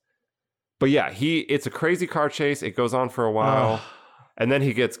guns. But yeah, it's a crazy car chase. It goes on for a while. And then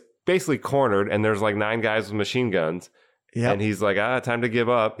he gets basically cornered and there's like 9 guys with machine guns. Yep. And he's like, time to give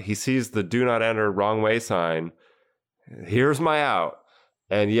up. He sees the do not enter wrong way sign. Here's my out.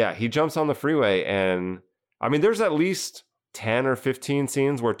 And yeah, he jumps on the freeway. And I mean, there's at least 10 or 15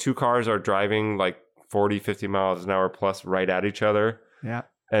 scenes where 2 cars are driving like 40, 50 miles an hour plus right at each other. Yeah.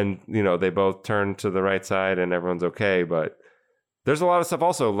 And, they both turn to the right side and everyone's okay. But there's a lot of stuff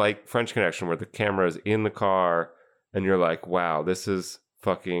also like French Connection where the camera is in the car and you're like, wow, this is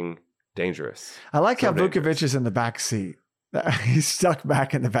fucking dangerous. I like So how dangerous. Vukovich is in the back seat. He's stuck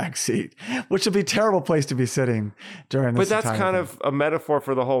back in the back seat, which would be a terrible place to be sitting during this. But that's kind of a metaphor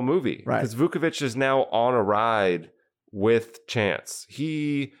for the whole movie. Right. Because Vukovich is now on a ride with Chance.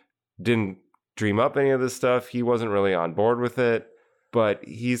 He didn't dream up any of this stuff. He wasn't really on board with it. But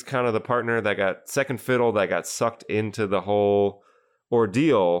he's kind of the partner that got second fiddle, that got sucked into the whole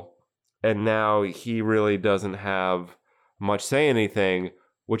ordeal. And now he really doesn't have much say in anything,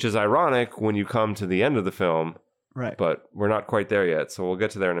 which is ironic when you come to the end of the film. right. But we're not quite there yet. So we'll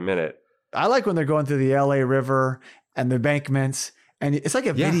get to there in a minute. I like when they're going through the LA River and the embankments, and it's like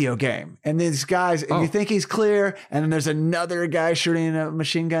a Yeah. video game. And these guys, and you think he's clear, and then there's another guy shooting a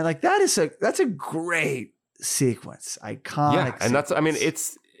machine gun. Like that's a great sequence, iconic. Yeah, and that's, I mean,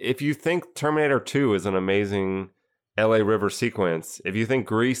 sequence. if you think Terminator 2 is an amazing LA River sequence, if you think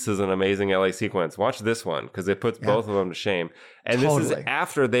Grease is an amazing LA sequence, watch this one because it puts both of them to shame. And this is Totally.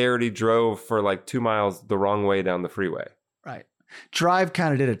 after they already drove for like 2 miles the wrong way down the freeway. Right. Drive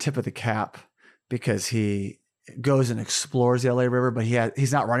kind of did a tip of the cap because he goes and explores the LA River, but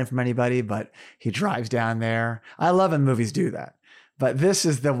he's not running from anybody, but he drives down there. I love when movies do that. But this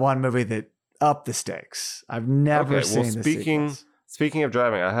is the one movie that upped the stakes. I've never Okay, well, seen this sequence. speaking of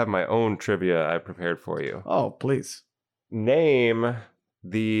driving, I have my own trivia I prepared for you. Oh, please. Name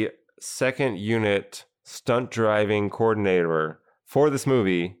the second unit stunt driving coordinator for this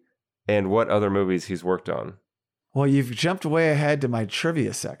movie and what other movies he's worked on. Well, you've jumped way ahead to my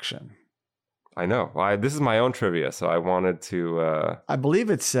trivia section. I know. This is my own trivia, so I wanted to... I believe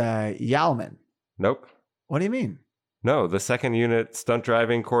it's Yalman. Nope. What do you mean? No, the second unit stunt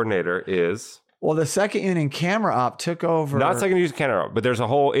driving coordinator is... Well, the second unit camera op took over. Not second unit camera, but there's a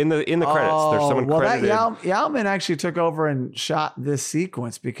whole... In the credits, there's someone credited... That Yalman actually took over and shot this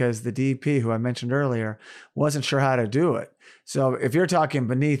sequence because the DP, who I mentioned earlier, wasn't sure how to do it. So if you're talking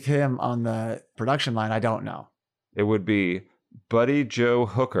beneath him on the production line, I don't know. It would be Buddy Joe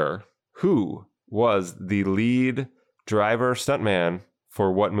Hooker, who was the lead driver stuntman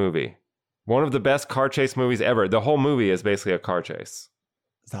for what movie? One of the best car chase movies ever. The whole movie is basically a car chase.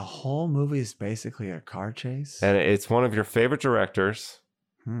 The whole movie is basically a car chase? And it's one of your favorite directors.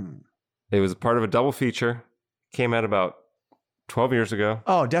 It was part of a double feature. Came out about 12 years ago.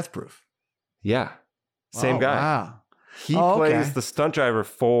 Oh, Death Proof. Yeah. Same guy. Wow. He plays the stunt driver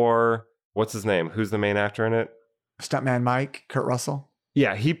for... What's his name? Who's the main actor in it? Stuntman Mike, Kurt Russell.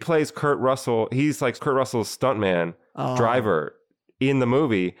 Yeah, he plays Kurt Russell. He's like Kurt Russell's stuntman driver in the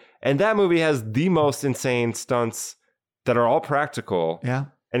movie. And that movie has the most insane stunts that are all practical. Yeah.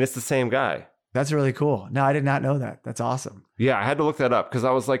 And it's the same guy. That's really cool. No, I did not know that. That's awesome. Yeah, I had to look that up because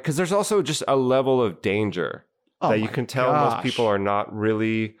I was like, because there's also just a level of danger that you can tell most people are not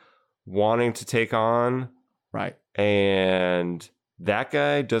really wanting to take on. Right. And that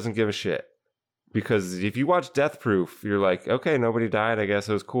guy doesn't give a shit. Because if you watch Death Proof, you're like, okay, nobody died. I guess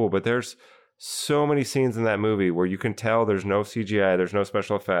it was cool. But there's so many scenes in that movie where you can tell there's no CGI, there's no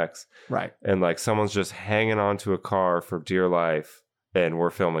special effects. Right. And like someone's just hanging onto a car for dear life and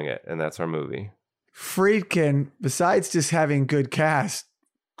we're filming it. And that's our movie. Friedkin, besides just having good cast,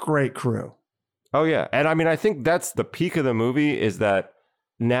 great crew. Oh, yeah. And I mean, I think that's the peak of the movie is that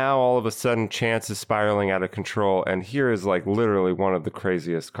now all of a sudden Chance is spiraling out of control. And here is like literally one of the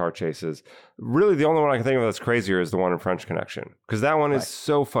craziest car chases. Really, the only one I can think of that's crazier is the one in French Connection. Because that one is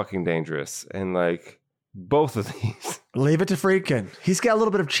so fucking dangerous. And like both of these. Leave it to Friedkin. He's got a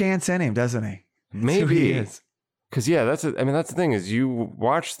little bit of chance in him, doesn't he? Maybe. He is. Because, yeah, that's the thing is you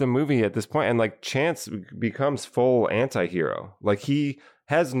watch the movie at this point and like Chance becomes full anti-hero. Like he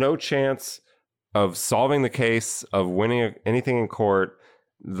has no chance of solving the case, of winning anything in court.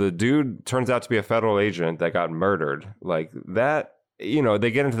 The dude turns out to be a federal agent that got murdered. Like that, you know,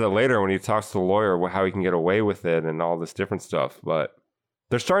 they get into that later when he talks to the lawyer, how he can get away with it and all this different stuff. But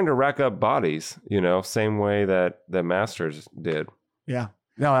they're starting to rack up bodies, you know, same way that Masters did. Yeah.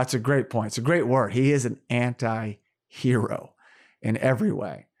 No, that's a great point. It's a great word. He is an anti-hero in every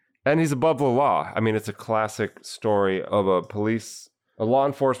way. And he's above the law. I mean, it's a classic story of a law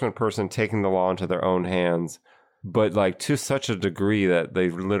enforcement person taking the law into their own hands, but like to such a degree that they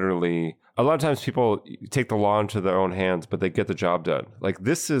literally, a lot of times people take the law into their own hands, but they get the job done. Like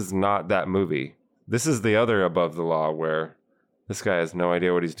this is not that movie. This is the other above the law where this guy has no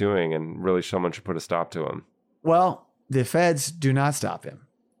idea what he's doing and really someone should put a stop to him. Well, the feds do not stop him.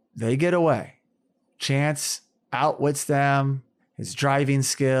 They get away. Chance outwits them, his driving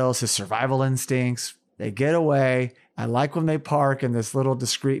skills, his survival instincts. They get away. I like when they park in this little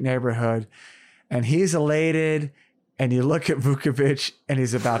discreet neighborhood and he's elated and you look at Vukovich and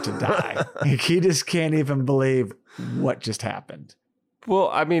he's about to die. He just can't even believe what just happened. Well,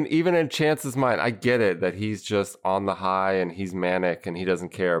 I mean, even in Chance's mind, I get it that he's just on the high and he's manic and he doesn't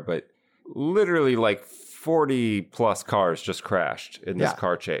care, but literally like 40 plus cars just crashed in this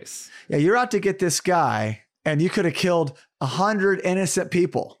car chase. Yeah, you're out to get this guy and you could have killed 100 innocent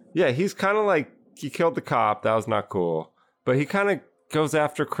people. Yeah, he's kind of like, he killed the cop. That was not cool. But he kind of goes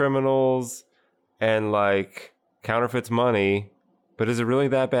after criminals and like counterfeits money. But is it really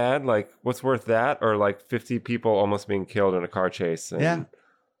that bad? Like, what's worth that? Or like 50 people almost being killed in a car chase and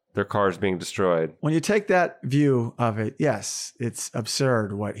their cars being destroyed. When you take that view of it, yes, it's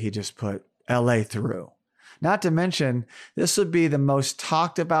absurd what he just put LA through. Not to mention, this would be the most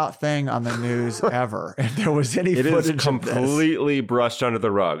talked about thing on the news ever. If there was any footage It is completely brushed under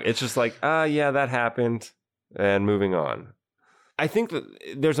the rug. It's just like, yeah, that happened. And moving on. I think that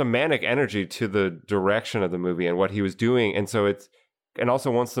there's a manic energy to the direction of the movie and what he was doing. And so and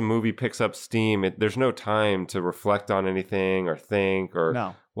also once the movie picks up steam, there's no time to reflect on anything or think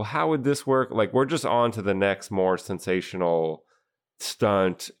or, well, how would this work? Like, we're just on to the next more sensational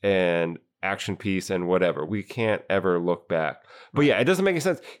stunt and action piece and whatever. We can't ever look back. But yeah, it doesn't make any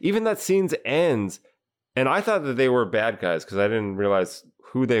sense. Even that scene ends, and I thought that they were bad guys because I didn't realize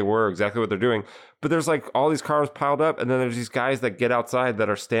who they were, exactly what they're doing. But there's like all these cars piled up, and then there's these guys that get outside that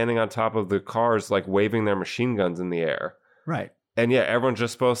are standing on top of the cars, like waving their machine guns in the air. Right. And yeah, everyone's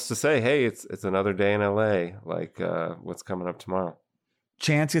just supposed to say, hey, it's another day in LA. Like, what's coming up tomorrow?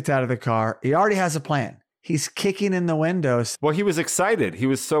 Chance gets out of the car. He already has a plan. He's kicking in the windows. Well, he was excited. He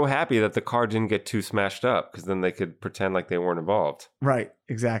was so happy that the car didn't get too smashed up because then they could pretend like they weren't involved. Right,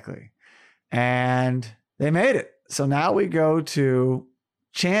 exactly. And they made it. So now we go to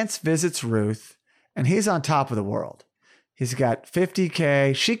Chance visits Ruth, and he's on top of the world. He's got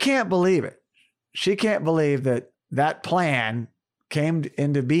 $50K. She can't believe it. She can't believe that plan came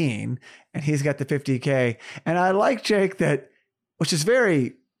into being, and he's got the $50K. And I like Jake which is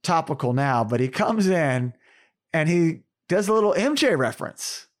very topical now, but he comes in and he does a little MJ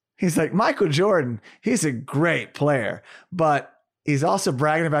reference. He's like, Michael Jordan, he's a great player, but he's also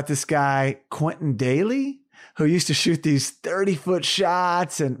bragging about this guy, Quentin Daly, who used to shoot these 30-foot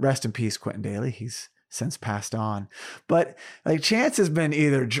shots, and rest in peace, Quentin Daly. He's since passed on. But like Chance has been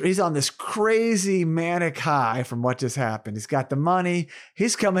he's on this crazy manic high from what just happened. He's got the money.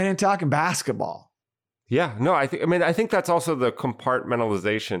 He's coming in talking basketball. Yeah, no, I think that's also the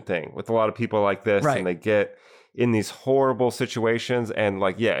compartmentalization thing with a lot of people like this, right. And they get in these horrible situations. And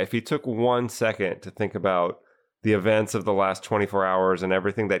like, yeah, if he took 1 second to think about the events of the last 24 hours and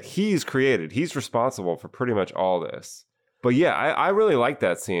everything that he's created, he's responsible for pretty much all this. But yeah, I really like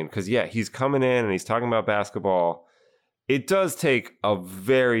that scene because, yeah, he's coming in and he's talking about basketball. It does take a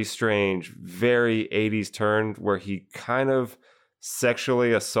very strange, very 80s turn where he kind of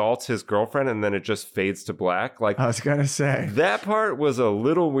sexually assaults his girlfriend and then it just fades to black. Like, I was gonna say that part was a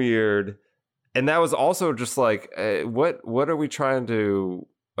little weird, and that was also just like, what are we trying to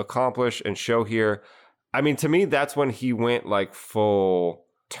accomplish and show here? I mean, to me, that's when he went like full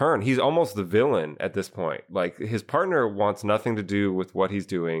turn. He's almost the villain at this point. Like, his partner wants nothing to do with what he's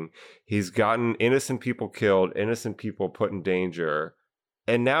doing. He's gotten innocent people killed, innocent people put in danger.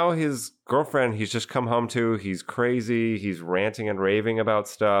 And now his girlfriend, he's just come home to, he's crazy, he's ranting and raving about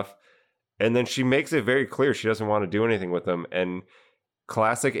stuff. And then she makes it very clear she doesn't want to do anything with him. And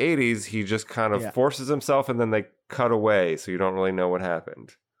classic 80s, he just kind of forces himself and then they cut away. So you don't really know what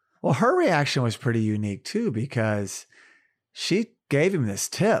happened. Well, her reaction was pretty unique too, because she gave him this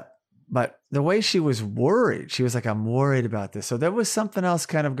tip, but the way she was worried, she was like, I'm worried about this. So there was something else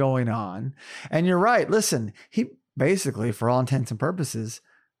kind of going on. And you're right. Listen, he basically, for all intents and purposes,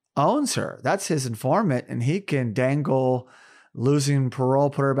 owns her. That's his informant, and he can dangle losing parole,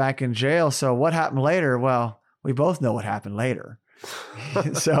 put her back in jail. So what happened later? Well, we both know what happened later.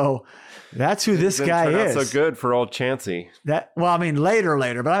 So that's who this guy is. Not so good for old Chancey. Later, but I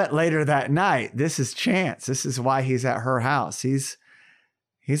meant later that night. This is Chance. This is why he's at her house. He's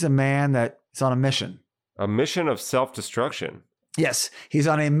a man that is on a mission. A mission of self-destruction. Yes, he's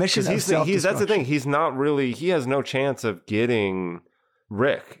on a mission of self-destruction. That's the thing. He has no chance of getting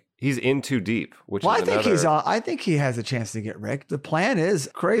Rick. He's in too deep, I think he has a chance to get Rick. The plan is,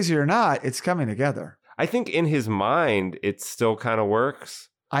 crazy or not, it's coming together. I think in his mind, it still kind of works.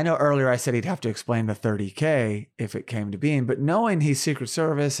 I know earlier I said he'd have to explain the $30K if it came to being, but knowing he's Secret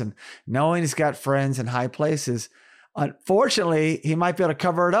Service and knowing he's got friends in high places, unfortunately, he might be able to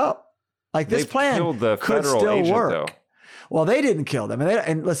cover it up. Like this plan could still work. Though. Well, they didn't kill them.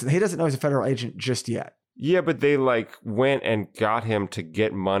 And listen, he doesn't know he's a federal agent just yet. Yeah, but they went and got him to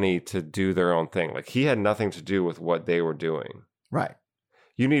get money to do their own thing. Like he had nothing to do with what they were doing. Right.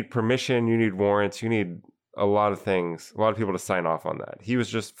 You need permission, you need warrants, you need a lot of things, a lot of people to sign off on that. He was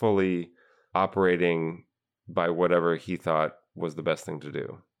just fully operating by whatever he thought was the best thing to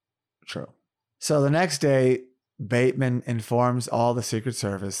do. True. So the next day, Bateman informs all the Secret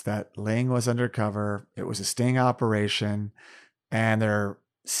Service that Ling was undercover. It was a sting operation, and they're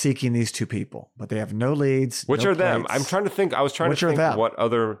seeking these two people, but they have no leads. Which are them? I'm trying to think. I was trying to think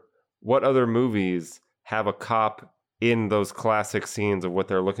what other movies have a cop in those classic scenes of what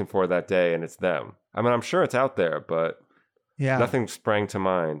they're looking for that day, and it's them. I mean, I'm sure it's out there, but nothing sprang to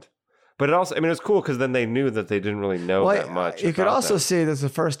mind. But it also, I mean, it was cool because then they knew that they didn't really know that much. You could also see this is the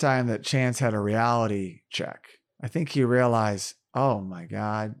first time that Chance had a reality check. I think he realized, oh my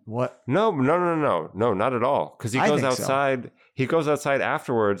God, what? No, not at all. Because he goes outside. So. He goes outside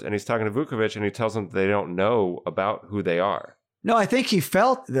afterwards and he's talking to Vukovich and he tells them they don't know about who they are. No, I think he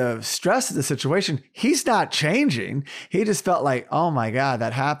felt the stress of the situation. He's not changing. He just felt like, oh my God,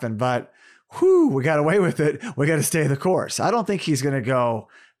 that happened. But we got away with it. We got to stay the course. I don't think he's going to go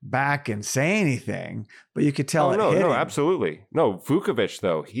back and say anything, but you could tell No, absolutely. No, Vukovich,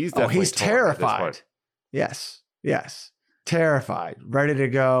 though, he's definitely he's terrified. Yes. Terrified, ready to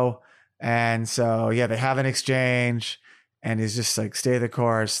go. And so, they have an exchange and he's just like, stay the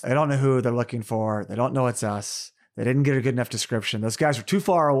course. They don't know who they're looking for. They don't know it's us. They didn't get a good enough description. Those guys were too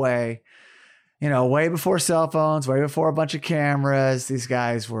far away, way before cell phones, way before a bunch of cameras. These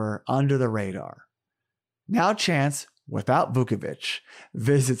guys were under the radar. Now Chance, without Vukovich,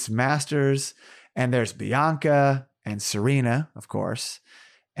 visits Masters, and there's Bianca and Serena, of course,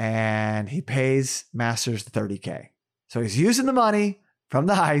 and he pays Masters the $30K. So he's using the money from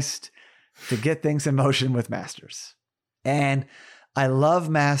the heist to get things in motion with Masters. And I love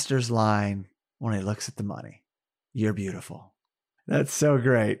Masters' line when he looks at the money. You're beautiful. That's so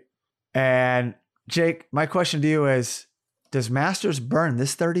great. And Jake, my question to you is, does Masters burn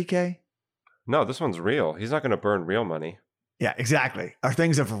this $30K? No, this one's real. He's not going to burn real money. Yeah, exactly. Are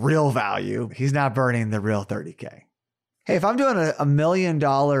things of real value. He's not burning the real $30K. Hey, if I'm doing a $1 million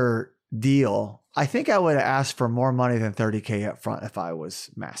deal, I think I would ask for more money than $30K up front if I was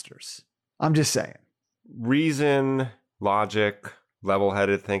Masters. I'm just saying. Reason, logic,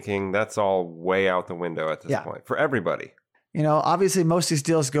 level-headed thinking, that's all way out the window at this point for everybody. Obviously most of these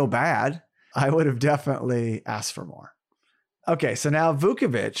deals go bad. I would have definitely asked for more. Okay, so now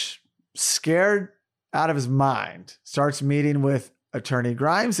Vukovich, scared out of his mind, starts meeting with Attorney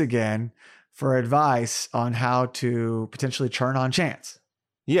Grimes again for advice on how to potentially turn on Chance.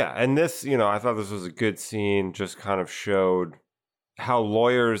 Yeah, and this, I thought this was a good scene, just kind of showed how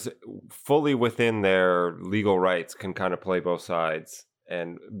lawyers fully within their legal rights can kind of play both sides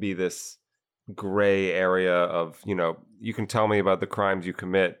and be this gray area of, you can tell me about the crimes you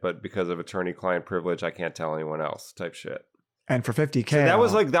commit, but because of attorney-client privilege, I can't tell anyone else type shit. And for $50K.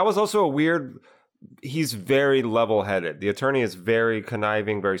 So that was also a weird, he's very level-headed. The attorney is very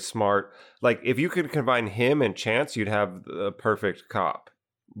conniving, very smart. Like, if you could combine him and Chance, you'd have a perfect cop.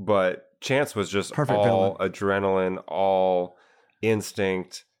 But Chance was just all adrenaline, all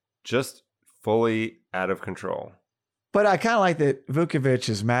instinct, just fully out of control. But I kind of like that Vukovich,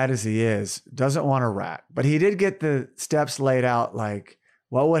 as mad as he is, doesn't want to rat. But he did get the steps laid out like,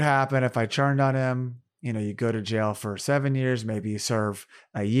 what would happen if I turned on him? You know, you go to jail for 7 years, maybe you serve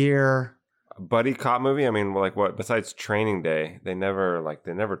a year. A buddy cop movie? I mean, like what? Besides Training Day, they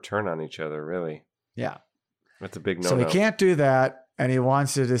never turn on each other, really. Yeah. That's a big no-no. So he can't do that, and he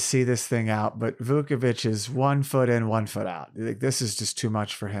wants to see this thing out, but Vukovich is 1 foot in, 1 foot out. This is just too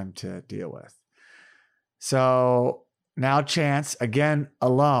much for him to deal with. So now Chance, again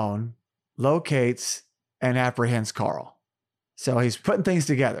alone, locates and apprehends Carl. So he's putting things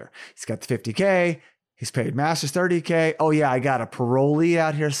together. He's got the $50K. He's paid Masters $30K. Oh yeah, I got a parolee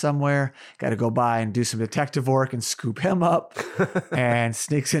out here somewhere. Got to go by and do some detective work and scoop him up and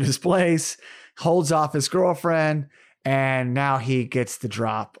sneaks in his place, holds off his girlfriend, and now he gets the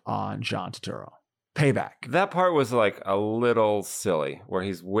drop on John Turturro. Payback. That part was like a little silly where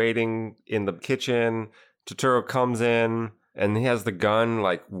he's waiting in the kitchen. Turturro comes in and he has the gun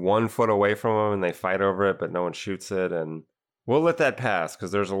like 1 foot away from him and they fight over it, but no one shoots it. And we'll let that pass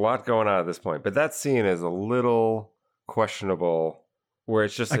because there's a lot going on at this point. But that scene is a little questionable where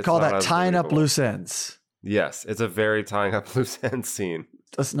it's just... I call that tying up loose ends. Yes, it's a very tying up loose ends scene.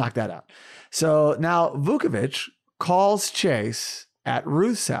 Let's knock that out. So now Vukovich calls Chase at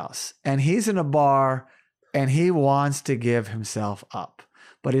Ruth's house and he's in a bar and he wants to give himself up,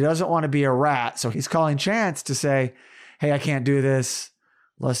 but he doesn't want to be a rat. So he's calling Chance to say, hey, I can't do this.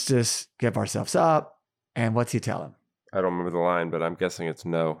 Let's just give ourselves up. And what's he tell him? I don't remember the line, but I'm guessing it's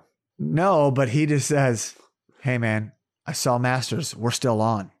no. No, but he just says, hey man, I saw Masters. We're still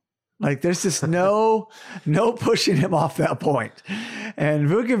on. Like there's just no pushing him off that point. And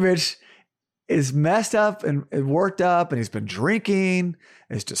Vukovich is messed up and worked up and he's been drinking.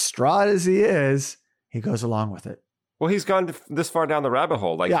 As distraught as he is, he goes along with it. Well, he's gone this far down the rabbit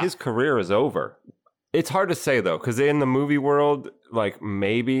hole. Like his career is over. It's hard to say though, because in the movie world, like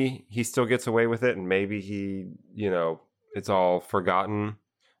maybe he still gets away with it and maybe he, it's all forgotten.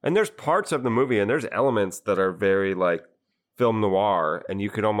 And there's parts of the movie and there's elements that are very like film noir. And you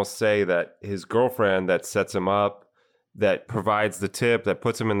could almost say that his girlfriend that sets him up, that provides the tip, that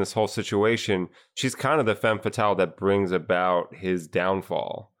puts him in this whole situation, she's kind of the femme fatale that brings about his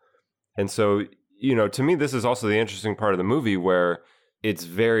downfall. And so, to me, this is also the interesting part of the movie where it's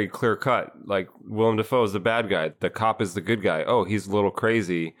very clear cut. Like Willem Dafoe is the bad guy. The cop is the good guy. Oh, he's a little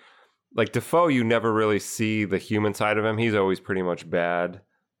crazy. Like Dafoe, you never really see the human side of him. He's always pretty much bad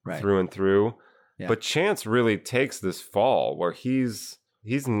through and through. Yeah. But Chance really takes this fall where he's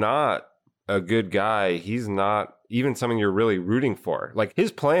not a good guy. He's not even something you're really rooting for. Like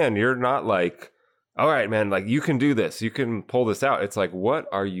his plan, you're not like, all right, man, like you can do this. You can pull this out. It's like, what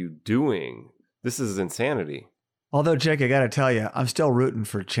are you doing? This is insanity. Although, Jake, I got to tell you, I'm still rooting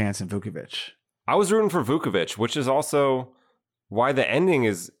for Chance and Vukovich. I was rooting for Vukovich, which is also why the ending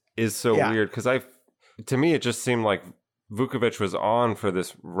is so weird. Because to me, it just seemed like Vukovich was on for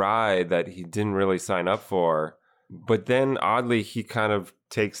this ride that he didn't really sign up for. But then, oddly, he kind of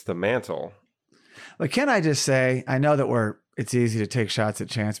takes the mantle. But can I just say, I know that it's easy to take shots at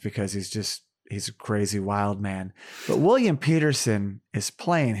Chance because he's a crazy wild man. But William Peterson is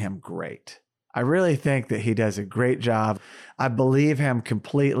playing him great. I really think that he does a great job. I believe him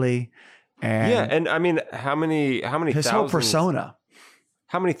completely. And I mean, how many his whole persona.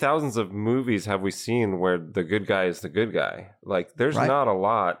 How many thousands of movies have we seen where the good guy is the good guy? Like, there's not a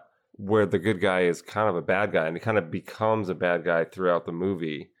lot where the good guy is kind of a bad guy and he kind of becomes a bad guy throughout the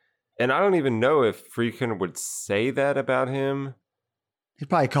movie. And I don't even know if Friedkin would say that about him. He'd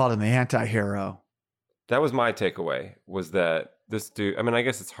probably call him the anti-hero. That was my takeaway, was that this dude, I mean, I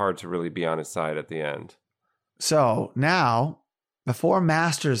guess it's hard to really be on his side at the end. So now, before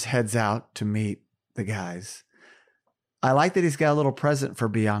Masters heads out to meet the guys, I like that he's got a little present for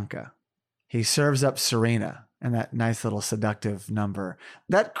Bianca. He serves up Serena and that nice little seductive number.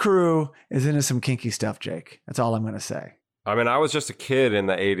 That crew is into some kinky stuff, Jake. That's all I'm going to say. I mean, I was just a kid in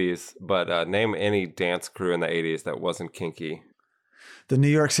the 80s, but name any dance crew in the 80s that wasn't kinky. The New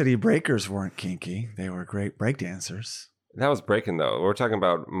York City Breakers weren't kinky. They were great breakdancers. That was breaking, though. We're talking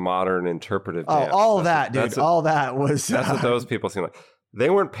about modern interpretive dance. Oh, all that, dude. All that was... That's what those people seem like. They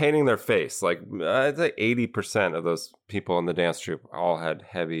weren't painting their face. Like, I'd say 80% of those people in the dance troupe all had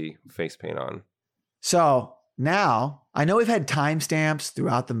heavy face paint on. So now, I know we've had timestamps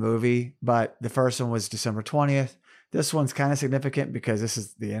throughout the movie, but the first one was December 20th. This one's kind of significant because this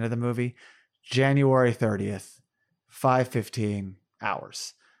is the end of the movie. January 30th, 5:15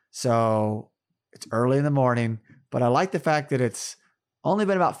 hours. So it's early in the morning, but I like the fact that it's only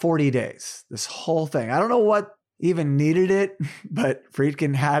been about 40 days, this whole thing. I don't know what even needed it, but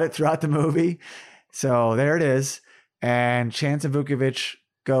Friedkin had it throughout the movie. So there it is. And Chance and Vukovich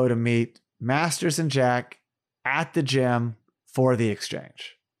go to meet Masters and Jack at the gym for the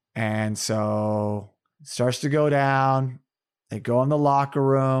exchange. And so it starts to go down. They go in the locker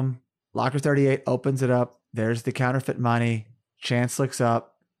room. Locker 38 opens it up. There's the counterfeit money. Chance looks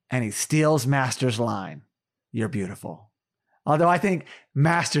up and he steals Masters' line. You're beautiful. Although I think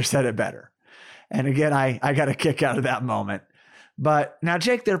Master said it better. And again, I got a kick out of that moment. But now,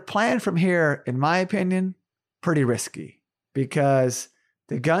 Jake, their plan from here, in my opinion, pretty risky because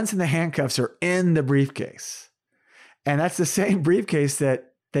the guns and the handcuffs are in the briefcase. And that's the same briefcase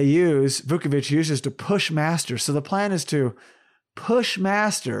that Vukovic uses to push Masters. So the plan is to push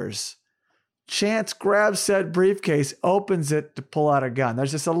Masters. Chance grabs said briefcase, opens it to pull out a gun.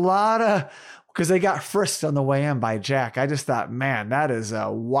 There's just a lot of, because they got frisked on the way in by Jack. I just thought, man, that is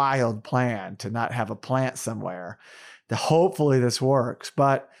a wild plan to not have a plant somewhere. Hopefully this works.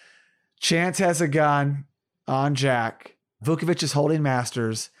 But Chance has a gun on Jack. Vukovic is holding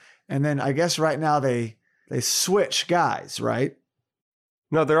Masters. And then I guess right now they switch guys, right?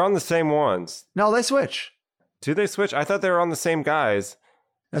 No, they're on the same ones. No, they switch. Do they switch? I thought they were on the same guys.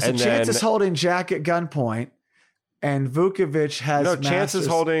 Now, so Chance is holding Jack at gunpoint, and Vukovic has Masters. Chance is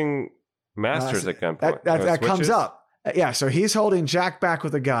holding Masters at gunpoint. That comes up. Yeah, so he's holding Jack back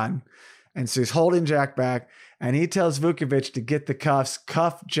with a gun, and so he's holding Jack back, and he tells Vukovic to get the cuffs,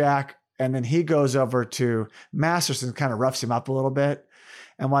 cuff Jack, and then he goes over to Masters and kind of roughs him up a little bit.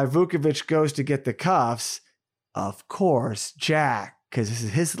 And while Vukovic goes to get the cuffs, of course, Jack, because this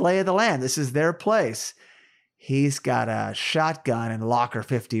is his lay of the land, this is their place, he's got a shotgun in locker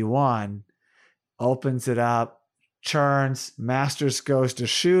 51, opens it up, turns, Masters goes to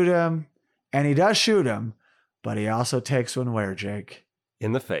shoot him, and he does shoot him, but he also takes one where, Jake?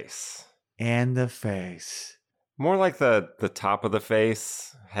 In the face. In the face. More like the top of the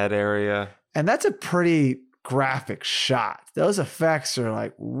face, head area. And that's a pretty graphic shot. Those effects are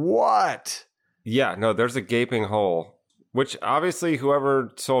like, what? Yeah, no, there's a gaping hole. Which obviously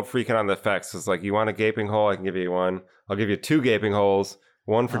whoever sold Freakin' on the effects is like, you want a gaping hole? I can give you one. I'll give you 2 gaping holes.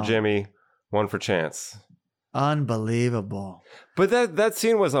 One for Jimmy, one for Chance. Unbelievable. But that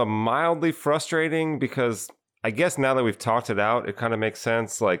scene was a mildly frustrating because I guess now that we've talked it out, it kind of makes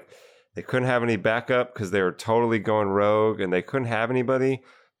sense. Like they couldn't have any backup because they were totally going rogue and they couldn't have anybody.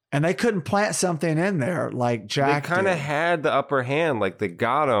 And they couldn't plant something in there like Jack did. They kind of had the upper hand. Like they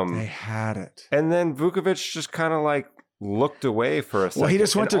got him. They had it. And then Vukovic just kind of like looked away for a second. Well, he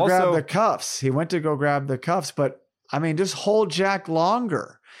just went to grab the cuffs. He went to go grab the cuffs, but I mean, just hold Jack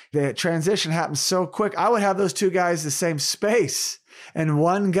longer. The transition happens so quick. I would have those 2 guys the same space and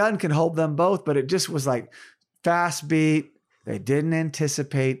one gun can hold them both, but it just was like fast beat. They didn't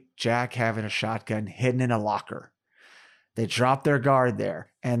anticipate Jack having a shotgun hidden in a locker. They dropped their guard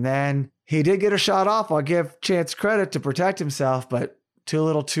there. And then he did get a shot off. I'll give Chance credit to protect himself, but too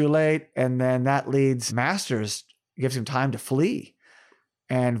little too late. And then that leads Masters, gives him time to flee.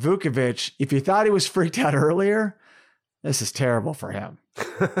 And Vukovic, if you thought he was freaked out earlier, this is terrible for him.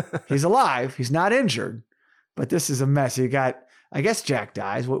 He's alive. He's not injured, but this is a mess. You got, I guess Jack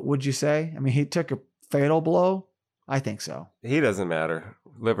dies. What would you say? I mean, he took a fatal blow. I think so. He doesn't matter.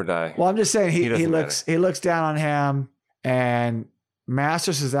 Live or die. Well, I'm just saying he looks down on him and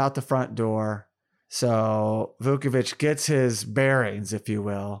Masters is out the front door. So Vukovic gets his bearings, if you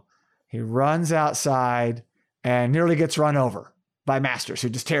will. He runs outside and nearly gets run over by Masters, who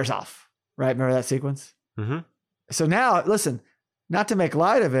just tears off. Right? Remember that sequence? Mm-hmm. So now, listen, not to make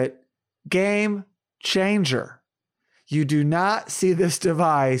light of it, game changer. You do not see this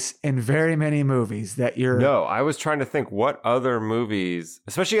device in very many movies that you're... No, I was trying to think what other movies,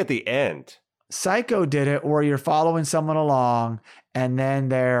 especially at the end. Psycho did it where you're following someone along and then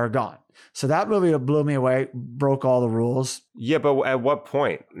they're gone. So that movie blew me away, broke all the rules. Yeah, but at what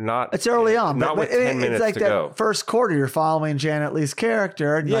point? It's early on. Not with 10 minutes it's like to that go. First quarter, you're following Janet Leigh's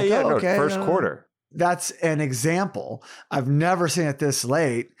character. And first quarter. That's an example. I've never seen it this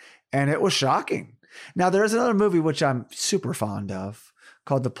late, and it was shocking. Now, there's another movie which I'm super fond of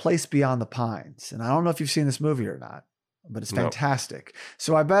called The Place Beyond the Pines. And I don't know if you've seen this movie or not, but it's fantastic.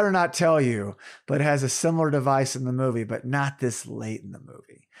 So I better not tell you, but it has a similar device in the movie, but not this late in the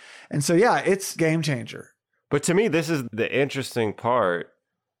movie. And so, yeah, it's game changer. But to me, this is the interesting part,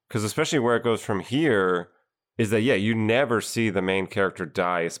 because especially where it goes from here is that, you never see the main character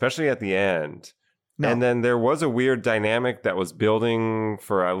die, especially at the end. No. And then there was a weird dynamic that was building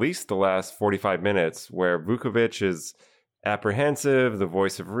for at least the last 45 minutes where Vukovic is apprehensive, the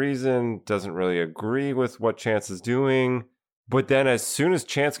voice of reason, doesn't really agree with what Chance is doing. But then as soon as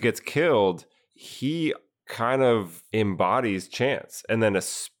Chance gets killed, he kind of embodies Chance. And then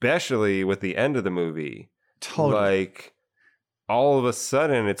especially with the end of the movie, totally. Like all of a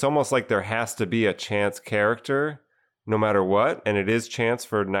sudden, it's almost like there has to be a Chance character no matter what, and it is Chance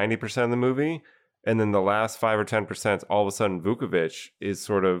for 90% of the movie. And then the last 5 or 10%, all of a sudden Vukovich is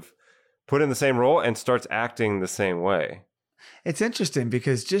sort of put in the same role and starts acting the same way. It's interesting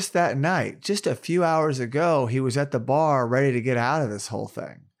because just that night, just a few hours ago, he was at the bar ready to get out of this whole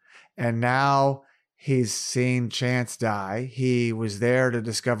thing. And now he's seen Chance die. He was there to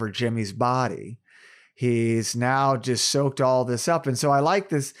discover Jimmy's body. He's now just soaked all this up. And so I like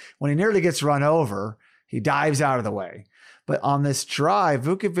this. When he nearly gets run over, he dives out of the way. But on this drive,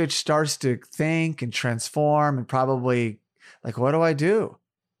 Vukovich starts to think and transform and probably like, what do I do?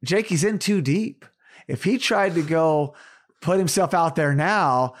 Jake, he's in too deep. If he tried to go put himself out there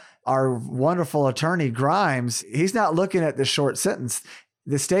now, our wonderful attorney Grimes, he's not looking at the short sentence.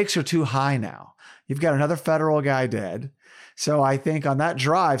 The stakes are too high now. You've got another federal guy dead. So I think on that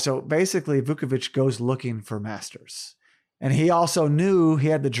drive, so basically Vukovich goes looking for Masters. And he also knew he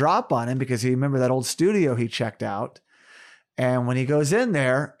had the drop on him because he remembered that old studio he checked out. And when he goes in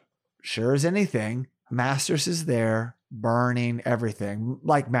there, sure as anything, Masters is there burning everything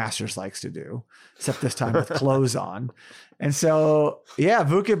like Masters likes to do, except this time with clothes on. And so, yeah,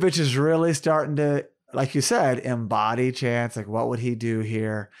 Vukovich is really starting to, like you said, embody Chance. Like, what would he do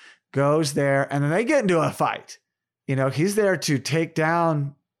here? Goes there, and then they get into a fight. You know, he's there to take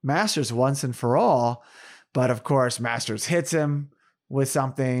down Masters once and for all. But of course, Masters hits him with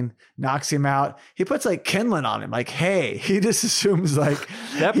something, knocks him out. He puts like kindling on him, like, hey, he just assumes like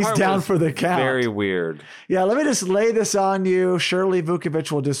that he's part down was for the count. Very weird. Yeah, let me just lay this on you. Surely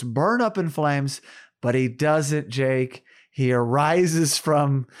Vukovich will just burn up in flames, but he doesn't, Jake. He arises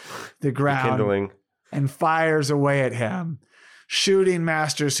from the ground and fires away at him, shooting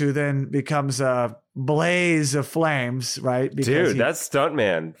Masters, who then becomes a blaze of flames, right? Because that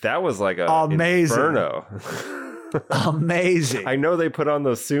stuntman, that was like a amazing inferno. Amazing. I know they put on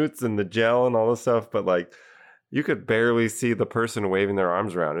those suits and the gel and all this stuff, but like you could barely see the person waving their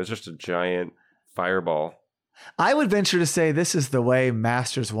arms around. It was just a giant fireball. I would venture to say this is the way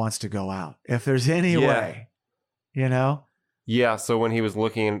Masters wants to go out. If there's any way, you know? Yeah. So when he was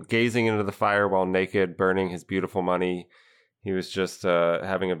gazing into the fire while naked, burning his beautiful money, he was just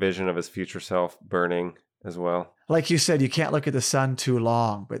having a vision of his future self burning as well. Like you said, you can't look at the sun too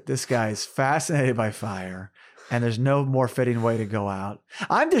long, but this guy's fascinated by fire. And there's no more fitting way to go out.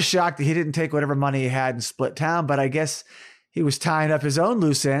 I'm just shocked that he didn't take whatever money he had and split town, but I guess he was tying up his own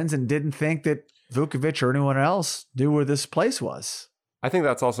loose ends and didn't think that Vukovich or anyone else knew where this place was. I think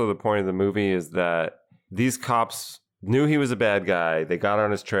that's also the point of the movie, is that these cops knew he was a bad guy. They got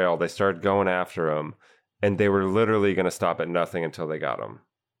on his trail. They started going after him, and they were literally going to stop at nothing until they got him.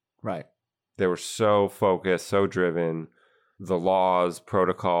 Right. They were so focused, so driven. The laws,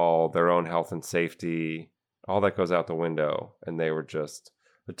 protocol, their own health and safety, all that goes out the window, and they were just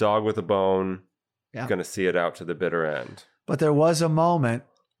a dog with a bone, going to see it out to the bitter end. But there was a moment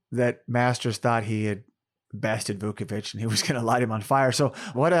that Masters thought he had bested Vukovich and he was going to light him on fire. So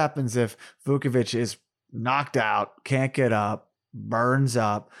what happens if Vukovich is knocked out, can't get up, burns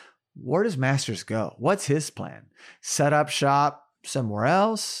up? Where does Masters go? What's his plan? Set up shop somewhere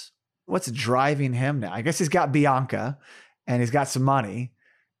else? What's driving him now? I guess he's got Bianca and he's got some money.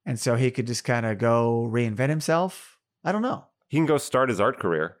 And so he could just kind of go reinvent himself. I don't know. He can go start his art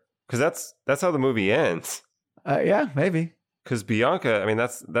career, because that's how the movie ends. Yeah, maybe. Because Bianca, I mean,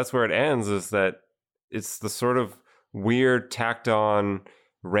 that's where it ends, is that it's the sort of weird, tacked on,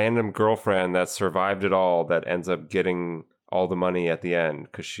 random girlfriend that survived it all that ends up getting all the money at the end,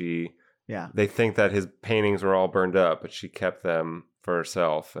 because they think that his paintings were all burned up, but she kept them for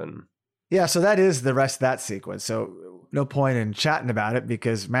herself. And yeah, so that is the rest of that sequence. So no point in chatting about it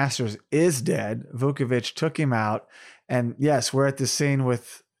because Masters is dead. Vukovich took him out. And yes, we're at the scene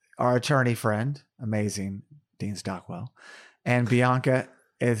with our attorney friend, amazing, Dean Stockwell. And Bianca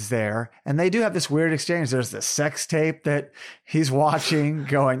is there. And they do have this weird exchange. There's the sex tape that he's watching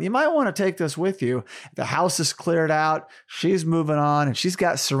going, you might want to take this with you. The house is cleared out. She's moving on and she's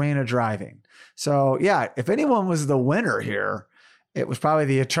got Serena driving. So yeah, if anyone was the winner here, it was probably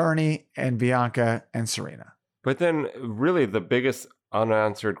the attorney and Bianca and Serena. But then really the biggest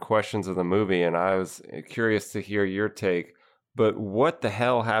unanswered questions of the movie, and I was curious to hear your take, but what the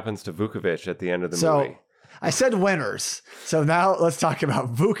hell happens to Vukovich at the end of the movie? I said winners. So now let's talk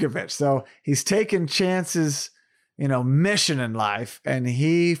about Vukovich. So he's taken Chance's, mission in life and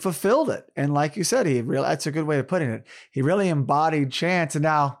he fulfilled it. And like you said, that's a good way of putting it. He really embodied Chance. And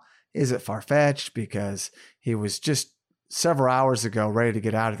now, is it far-fetched? Because he was just several hours ago ready to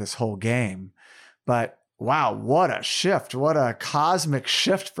get out of this whole game. But wow, what a shift. What a cosmic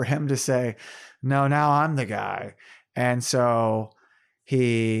shift for him to say, no, now I'm the guy. And so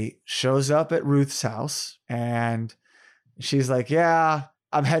he shows up at Ruth's house and She's like, yeah,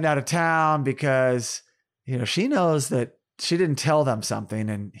 I'm heading out of town because, she knows that she didn't tell them something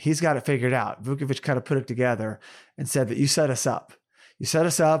and he's got it figured out. Vukovic kind of put it together and said that you set us up. You set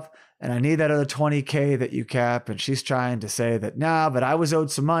us up and I need that other 20K that you kept. And she's trying to say that, nah, but I was owed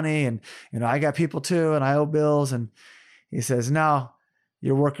some money and, I got people too and I owe bills. And he says, no,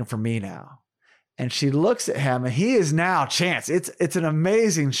 you're working for me now. And she looks at him and he is now Chance. It's an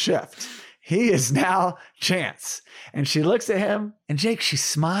amazing shift. He is now Chance. And she looks at him and Jake, she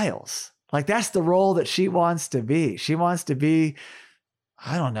smiles. Like that's the role that she wants to be. She wants to be,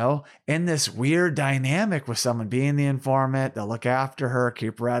 I don't know, in this weird dynamic with someone being the informant. They'll look after her,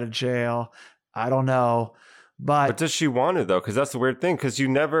 keep her out of jail. I don't know. But does she want to though? Because that's the weird thing. Because you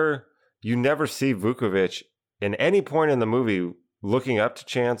never see Vukovic in any point in the movie looking up to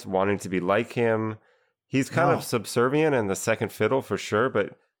Chance, wanting to be like him. He's kind of subservient and the second fiddle for sure,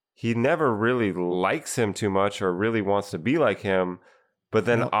 but he never really likes him too much or really wants to be like him. But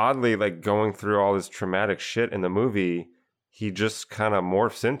then oddly, like going through all this traumatic shit in the movie, he just kind of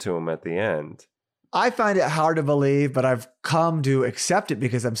morphs into him at the end. I find it hard to believe, but I've come to accept it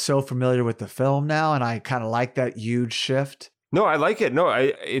because I'm so familiar with the film now. And I kind of like that huge shift. No, I like it. No,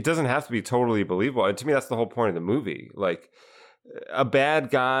 it doesn't have to be totally believable. And to me, that's the whole point of the movie. Like a bad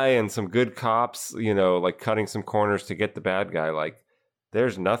guy and some good cops, like cutting some corners to get the bad guy. Like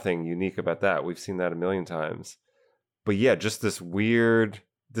there's nothing unique about that. We've seen that a million times. But yeah, just this weird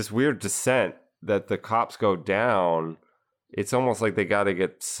descent that the cops go down. It's almost like they got to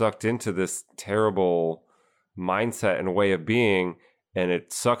get sucked into this terrible mindset and way of being. And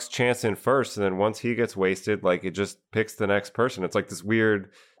it sucks Chance in first. And then once he gets wasted, like it just picks the next person. It's like this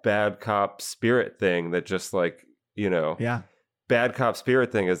weird bad cop spirit thing that just like, bad cop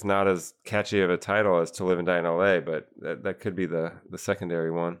spirit thing is not as catchy of a title as To Live and Die in LA, but that could be the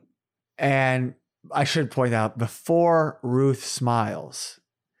secondary one. And I should point out, before Ruth smiles,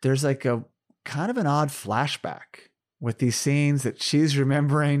 there's like a kind of an odd flashback with these scenes that she's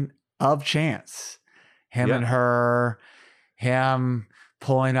remembering of Chance. Him and her, him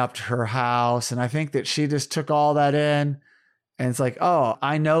pulling up to her house. And I think that she just took all that in and it's like, oh,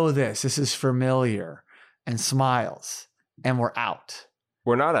 I know this. This is familiar. And smiles. And we're out.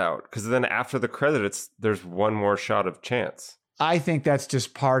 We're not out because then after the credits, there's one more shot of Chance. I think that's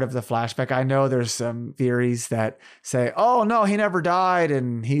just part of the flashback. I know there's some theories that say, oh, no, he never died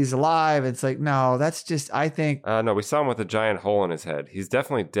and he's alive. It's like, no, that's just, I think. No, we saw him with a giant hole in his head. He's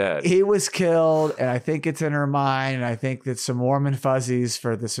definitely dead. He was killed, and I think it's in her mind. And I think that some warm and fuzzies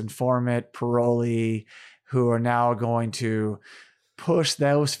for this informant, parolee, who are now going to push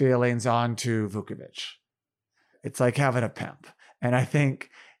those feelings onto Vukovic. It's like having a pimp. And I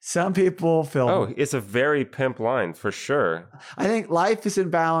think some people feel... Oh, it's a very pimp line for sure. I think life is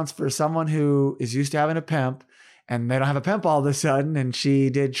in balance for someone who is used to having a pimp and they don't have a pimp all of a sudden. And she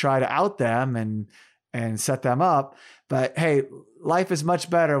did try to out them and set them up. But hey, life is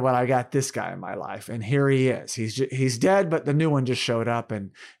much better when I got this guy in my life. And here he is. He's dead, but the new one just showed up and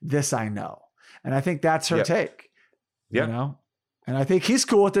this I know. And I think that's her take. Yeah. And I think he's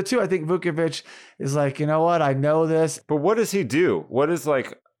cool with it too. I think Vukovic is like, you know what? I know this. But what does he do? What is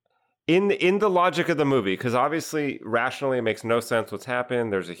like... In the logic of the movie, because obviously rationally it makes no sense what's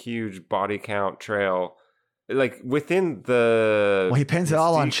happened. There's a huge body count trail. Like within the... Well, he pins it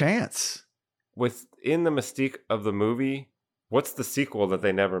all on Chance. Within the mystique of the movie, what's the sequel that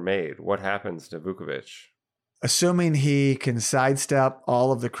they never made? What happens to Vukovic? Assuming he can sidestep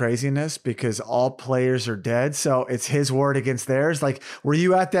all of the craziness because all players are dead. So it's his word against theirs. Like, were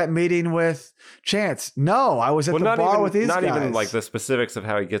you at that meeting with Chance? No, I was at the bar with these guys. Not even like the specifics of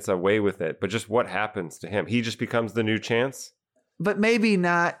how he gets away with it, but just what happens to him. He just becomes the new Chance? But maybe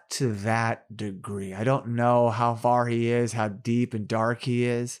not to that degree. I don't know how far he is, how deep and dark he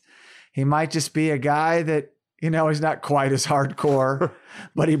is. He might just be a guy that, he's not quite as hardcore,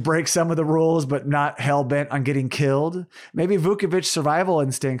 but he breaks some of the rules, but not hell-bent on getting killed. Maybe Vukovic's survival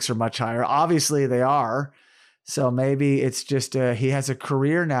instincts are much higher. Obviously, they are. So maybe it's just he has a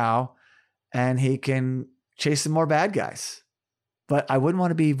career now, and he can chase some more bad guys. But I wouldn't want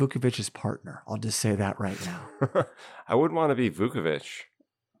to be Vukovic's partner. I'll just say that right now. I wouldn't want to be Vukovic.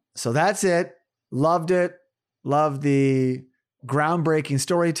 So that's it. Loved it. Loved the groundbreaking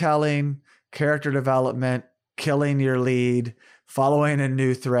storytelling, character development, killing your lead, following a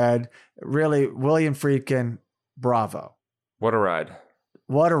new thread. Really, William Friedkin, bravo. What a ride.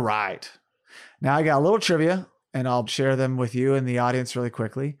 What a ride. Now I got a little trivia and I'll share them with you and the audience really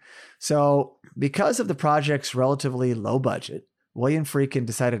quickly. So because of the project's relatively low budget, William Friedkin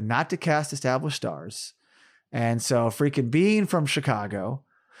decided not to cast established stars. And so Friedkin, being from Chicago,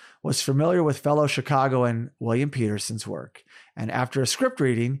 was familiar with fellow Chicagoan William Peterson's work, and after a script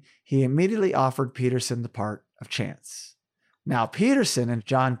reading, he immediately offered Peterson the part of Chance. Now, Peterson and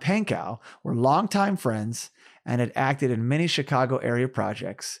John Pankow were longtime friends and had acted in many Chicago area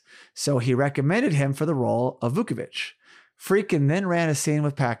projects, so he recommended him for the role of Vukovich. Friedkin then ran a scene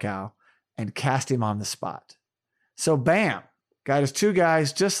with Pankow and cast him on the spot. So bam, got his two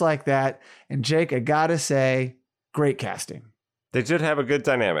guys just like that, and Jake, I gotta say, great casting. They did have a good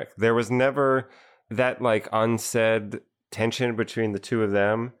dynamic. There was never that like unsaid tension between the two of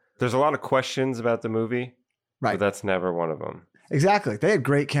them. There's a lot of questions about the movie, right? But that's never one of them. Exactly. They had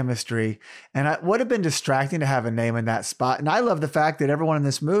great chemistry, and it would have been distracting to have a name in that spot. And I love the fact that everyone in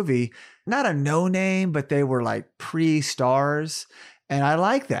this movie, not a no name, but they were like pre-stars, and I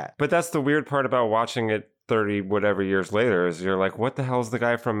like that. But that's the weird part about watching it 30 whatever years later is you're like, what the hell is the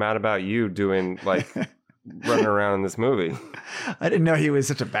guy from Mad About You doing like running around in this movie? I didn't know he was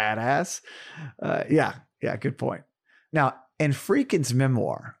such a badass. Yeah, good point. Now, in Friedkin's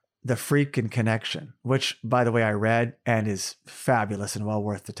memoir, The Friedkin Connection, which, by the way, I read and is fabulous and well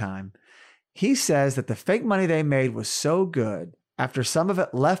worth the time, he says that the fake money they made was so good, after some of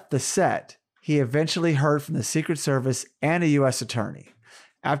it left the set, he eventually heard from the Secret Service and a U.S. attorney.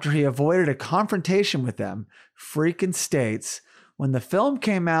 After he avoided a confrontation with them, Friedkin states, when the film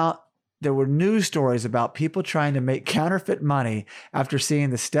came out, there were news stories about people trying to make counterfeit money after seeing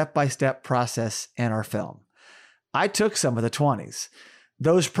the step-by-step process in our film. I took some of the 20s.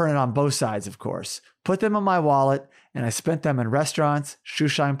 Those printed on both sides, of course, put them in my wallet, and I spent them in restaurants,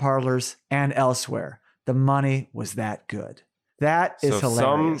 shoeshine parlors, and elsewhere. The money was that good. That is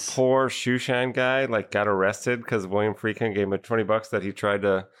hilarious. Some poor shoeshine guy like got arrested because William Friedkin gave him $20 that he tried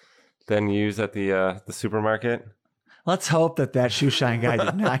to then use at the supermarket. Let's hope that shoeshine guy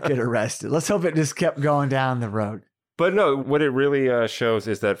did not get arrested. Let's hope it just kept going down the road. But no, what it really shows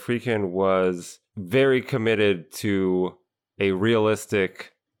is that Friedkin was very committed to a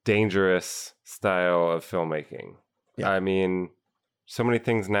realistic, dangerous style of filmmaking. Yeah. I mean, so many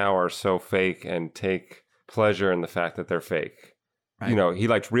things now are so fake and take pleasure in the fact that they're fake. Right. You know, he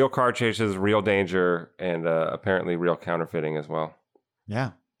liked real car chases, real danger, and apparently real counterfeiting as well.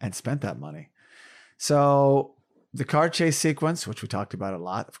 Yeah, and spent that money. So the car chase sequence, which we talked about a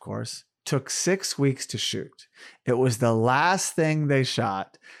lot, of course, took 6 weeks to shoot. It was the last thing they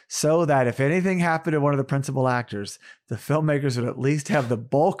shot so that if anything happened to one of the principal actors, the filmmakers would at least have the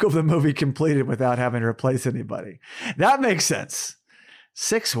bulk of the movie completed without having to replace anybody. That makes sense.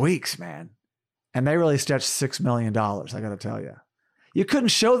 6 weeks, man. And they really stretched $6 million, I got to tell you. You couldn't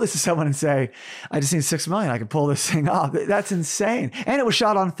show this to someone and say, I just need $6 million. I can pull this thing off. That's insane. And it was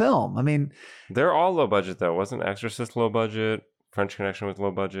shot on film. I mean, they're all low budget, though. Wasn't Exorcist low budget? French Connection was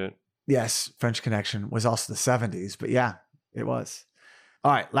low budget. Yes, French Connection was also the 70s. But yeah, it was.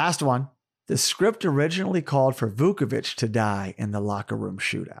 All right, last one. The script originally called for Vukovich to die in the locker room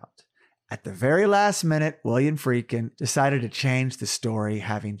shootout. At the very last minute, William Friedkin decided to change the story,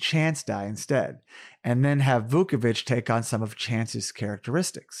 having Chance die instead, and then have Vukovich take on some of Chance's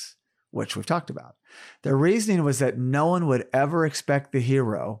characteristics, which we've talked about. The reasoning was that no one would ever expect the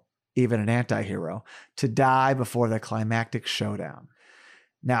hero, even an anti-hero, to die before the climactic showdown.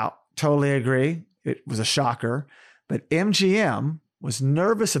 Now, totally agree. It was a shocker, but MGM was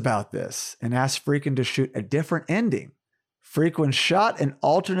nervous about this and asked Friedkin to shoot a different ending. Friedkin shot an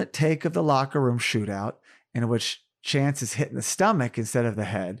alternate take of the locker room shootout in which Chance is hit in the stomach instead of the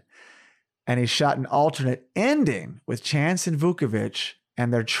head. And he shot an alternate ending with Chance and Vukovich,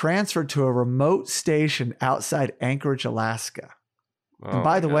 and they're transferred to a remote station outside Anchorage, Alaska. Oh, and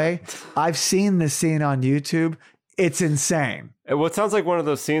by the way, I've seen this scene on YouTube. It's insane. Well, it sounds like one of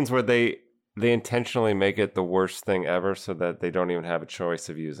those scenes where they intentionally make it the worst thing ever so that they don't even have a choice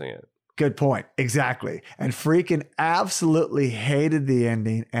of using it. Good point. Exactly. And Friedkin absolutely hated the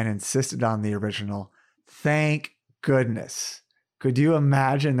ending and insisted on the original. Thank goodness. Could you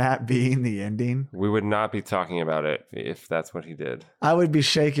imagine that being the ending? We would not be talking about it if that's what he did. I would be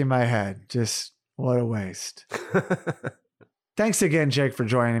shaking my head. Just what a waste. Thanks again, Jake, for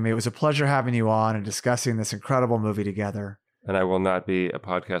joining me. It was a pleasure having you on and discussing this incredible movie together. And I will not be a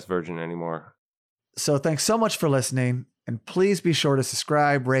podcast virgin anymore. So thanks so much for listening. And please be sure to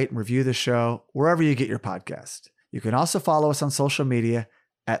subscribe, rate, and review the show wherever you get your podcast. You can also follow us on social media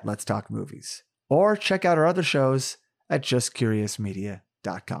at Let's Talk Movies, or check out our other shows at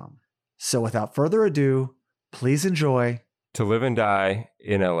justcuriousmedia.com. So without further ado, please enjoy To Live and Die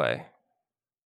in LA.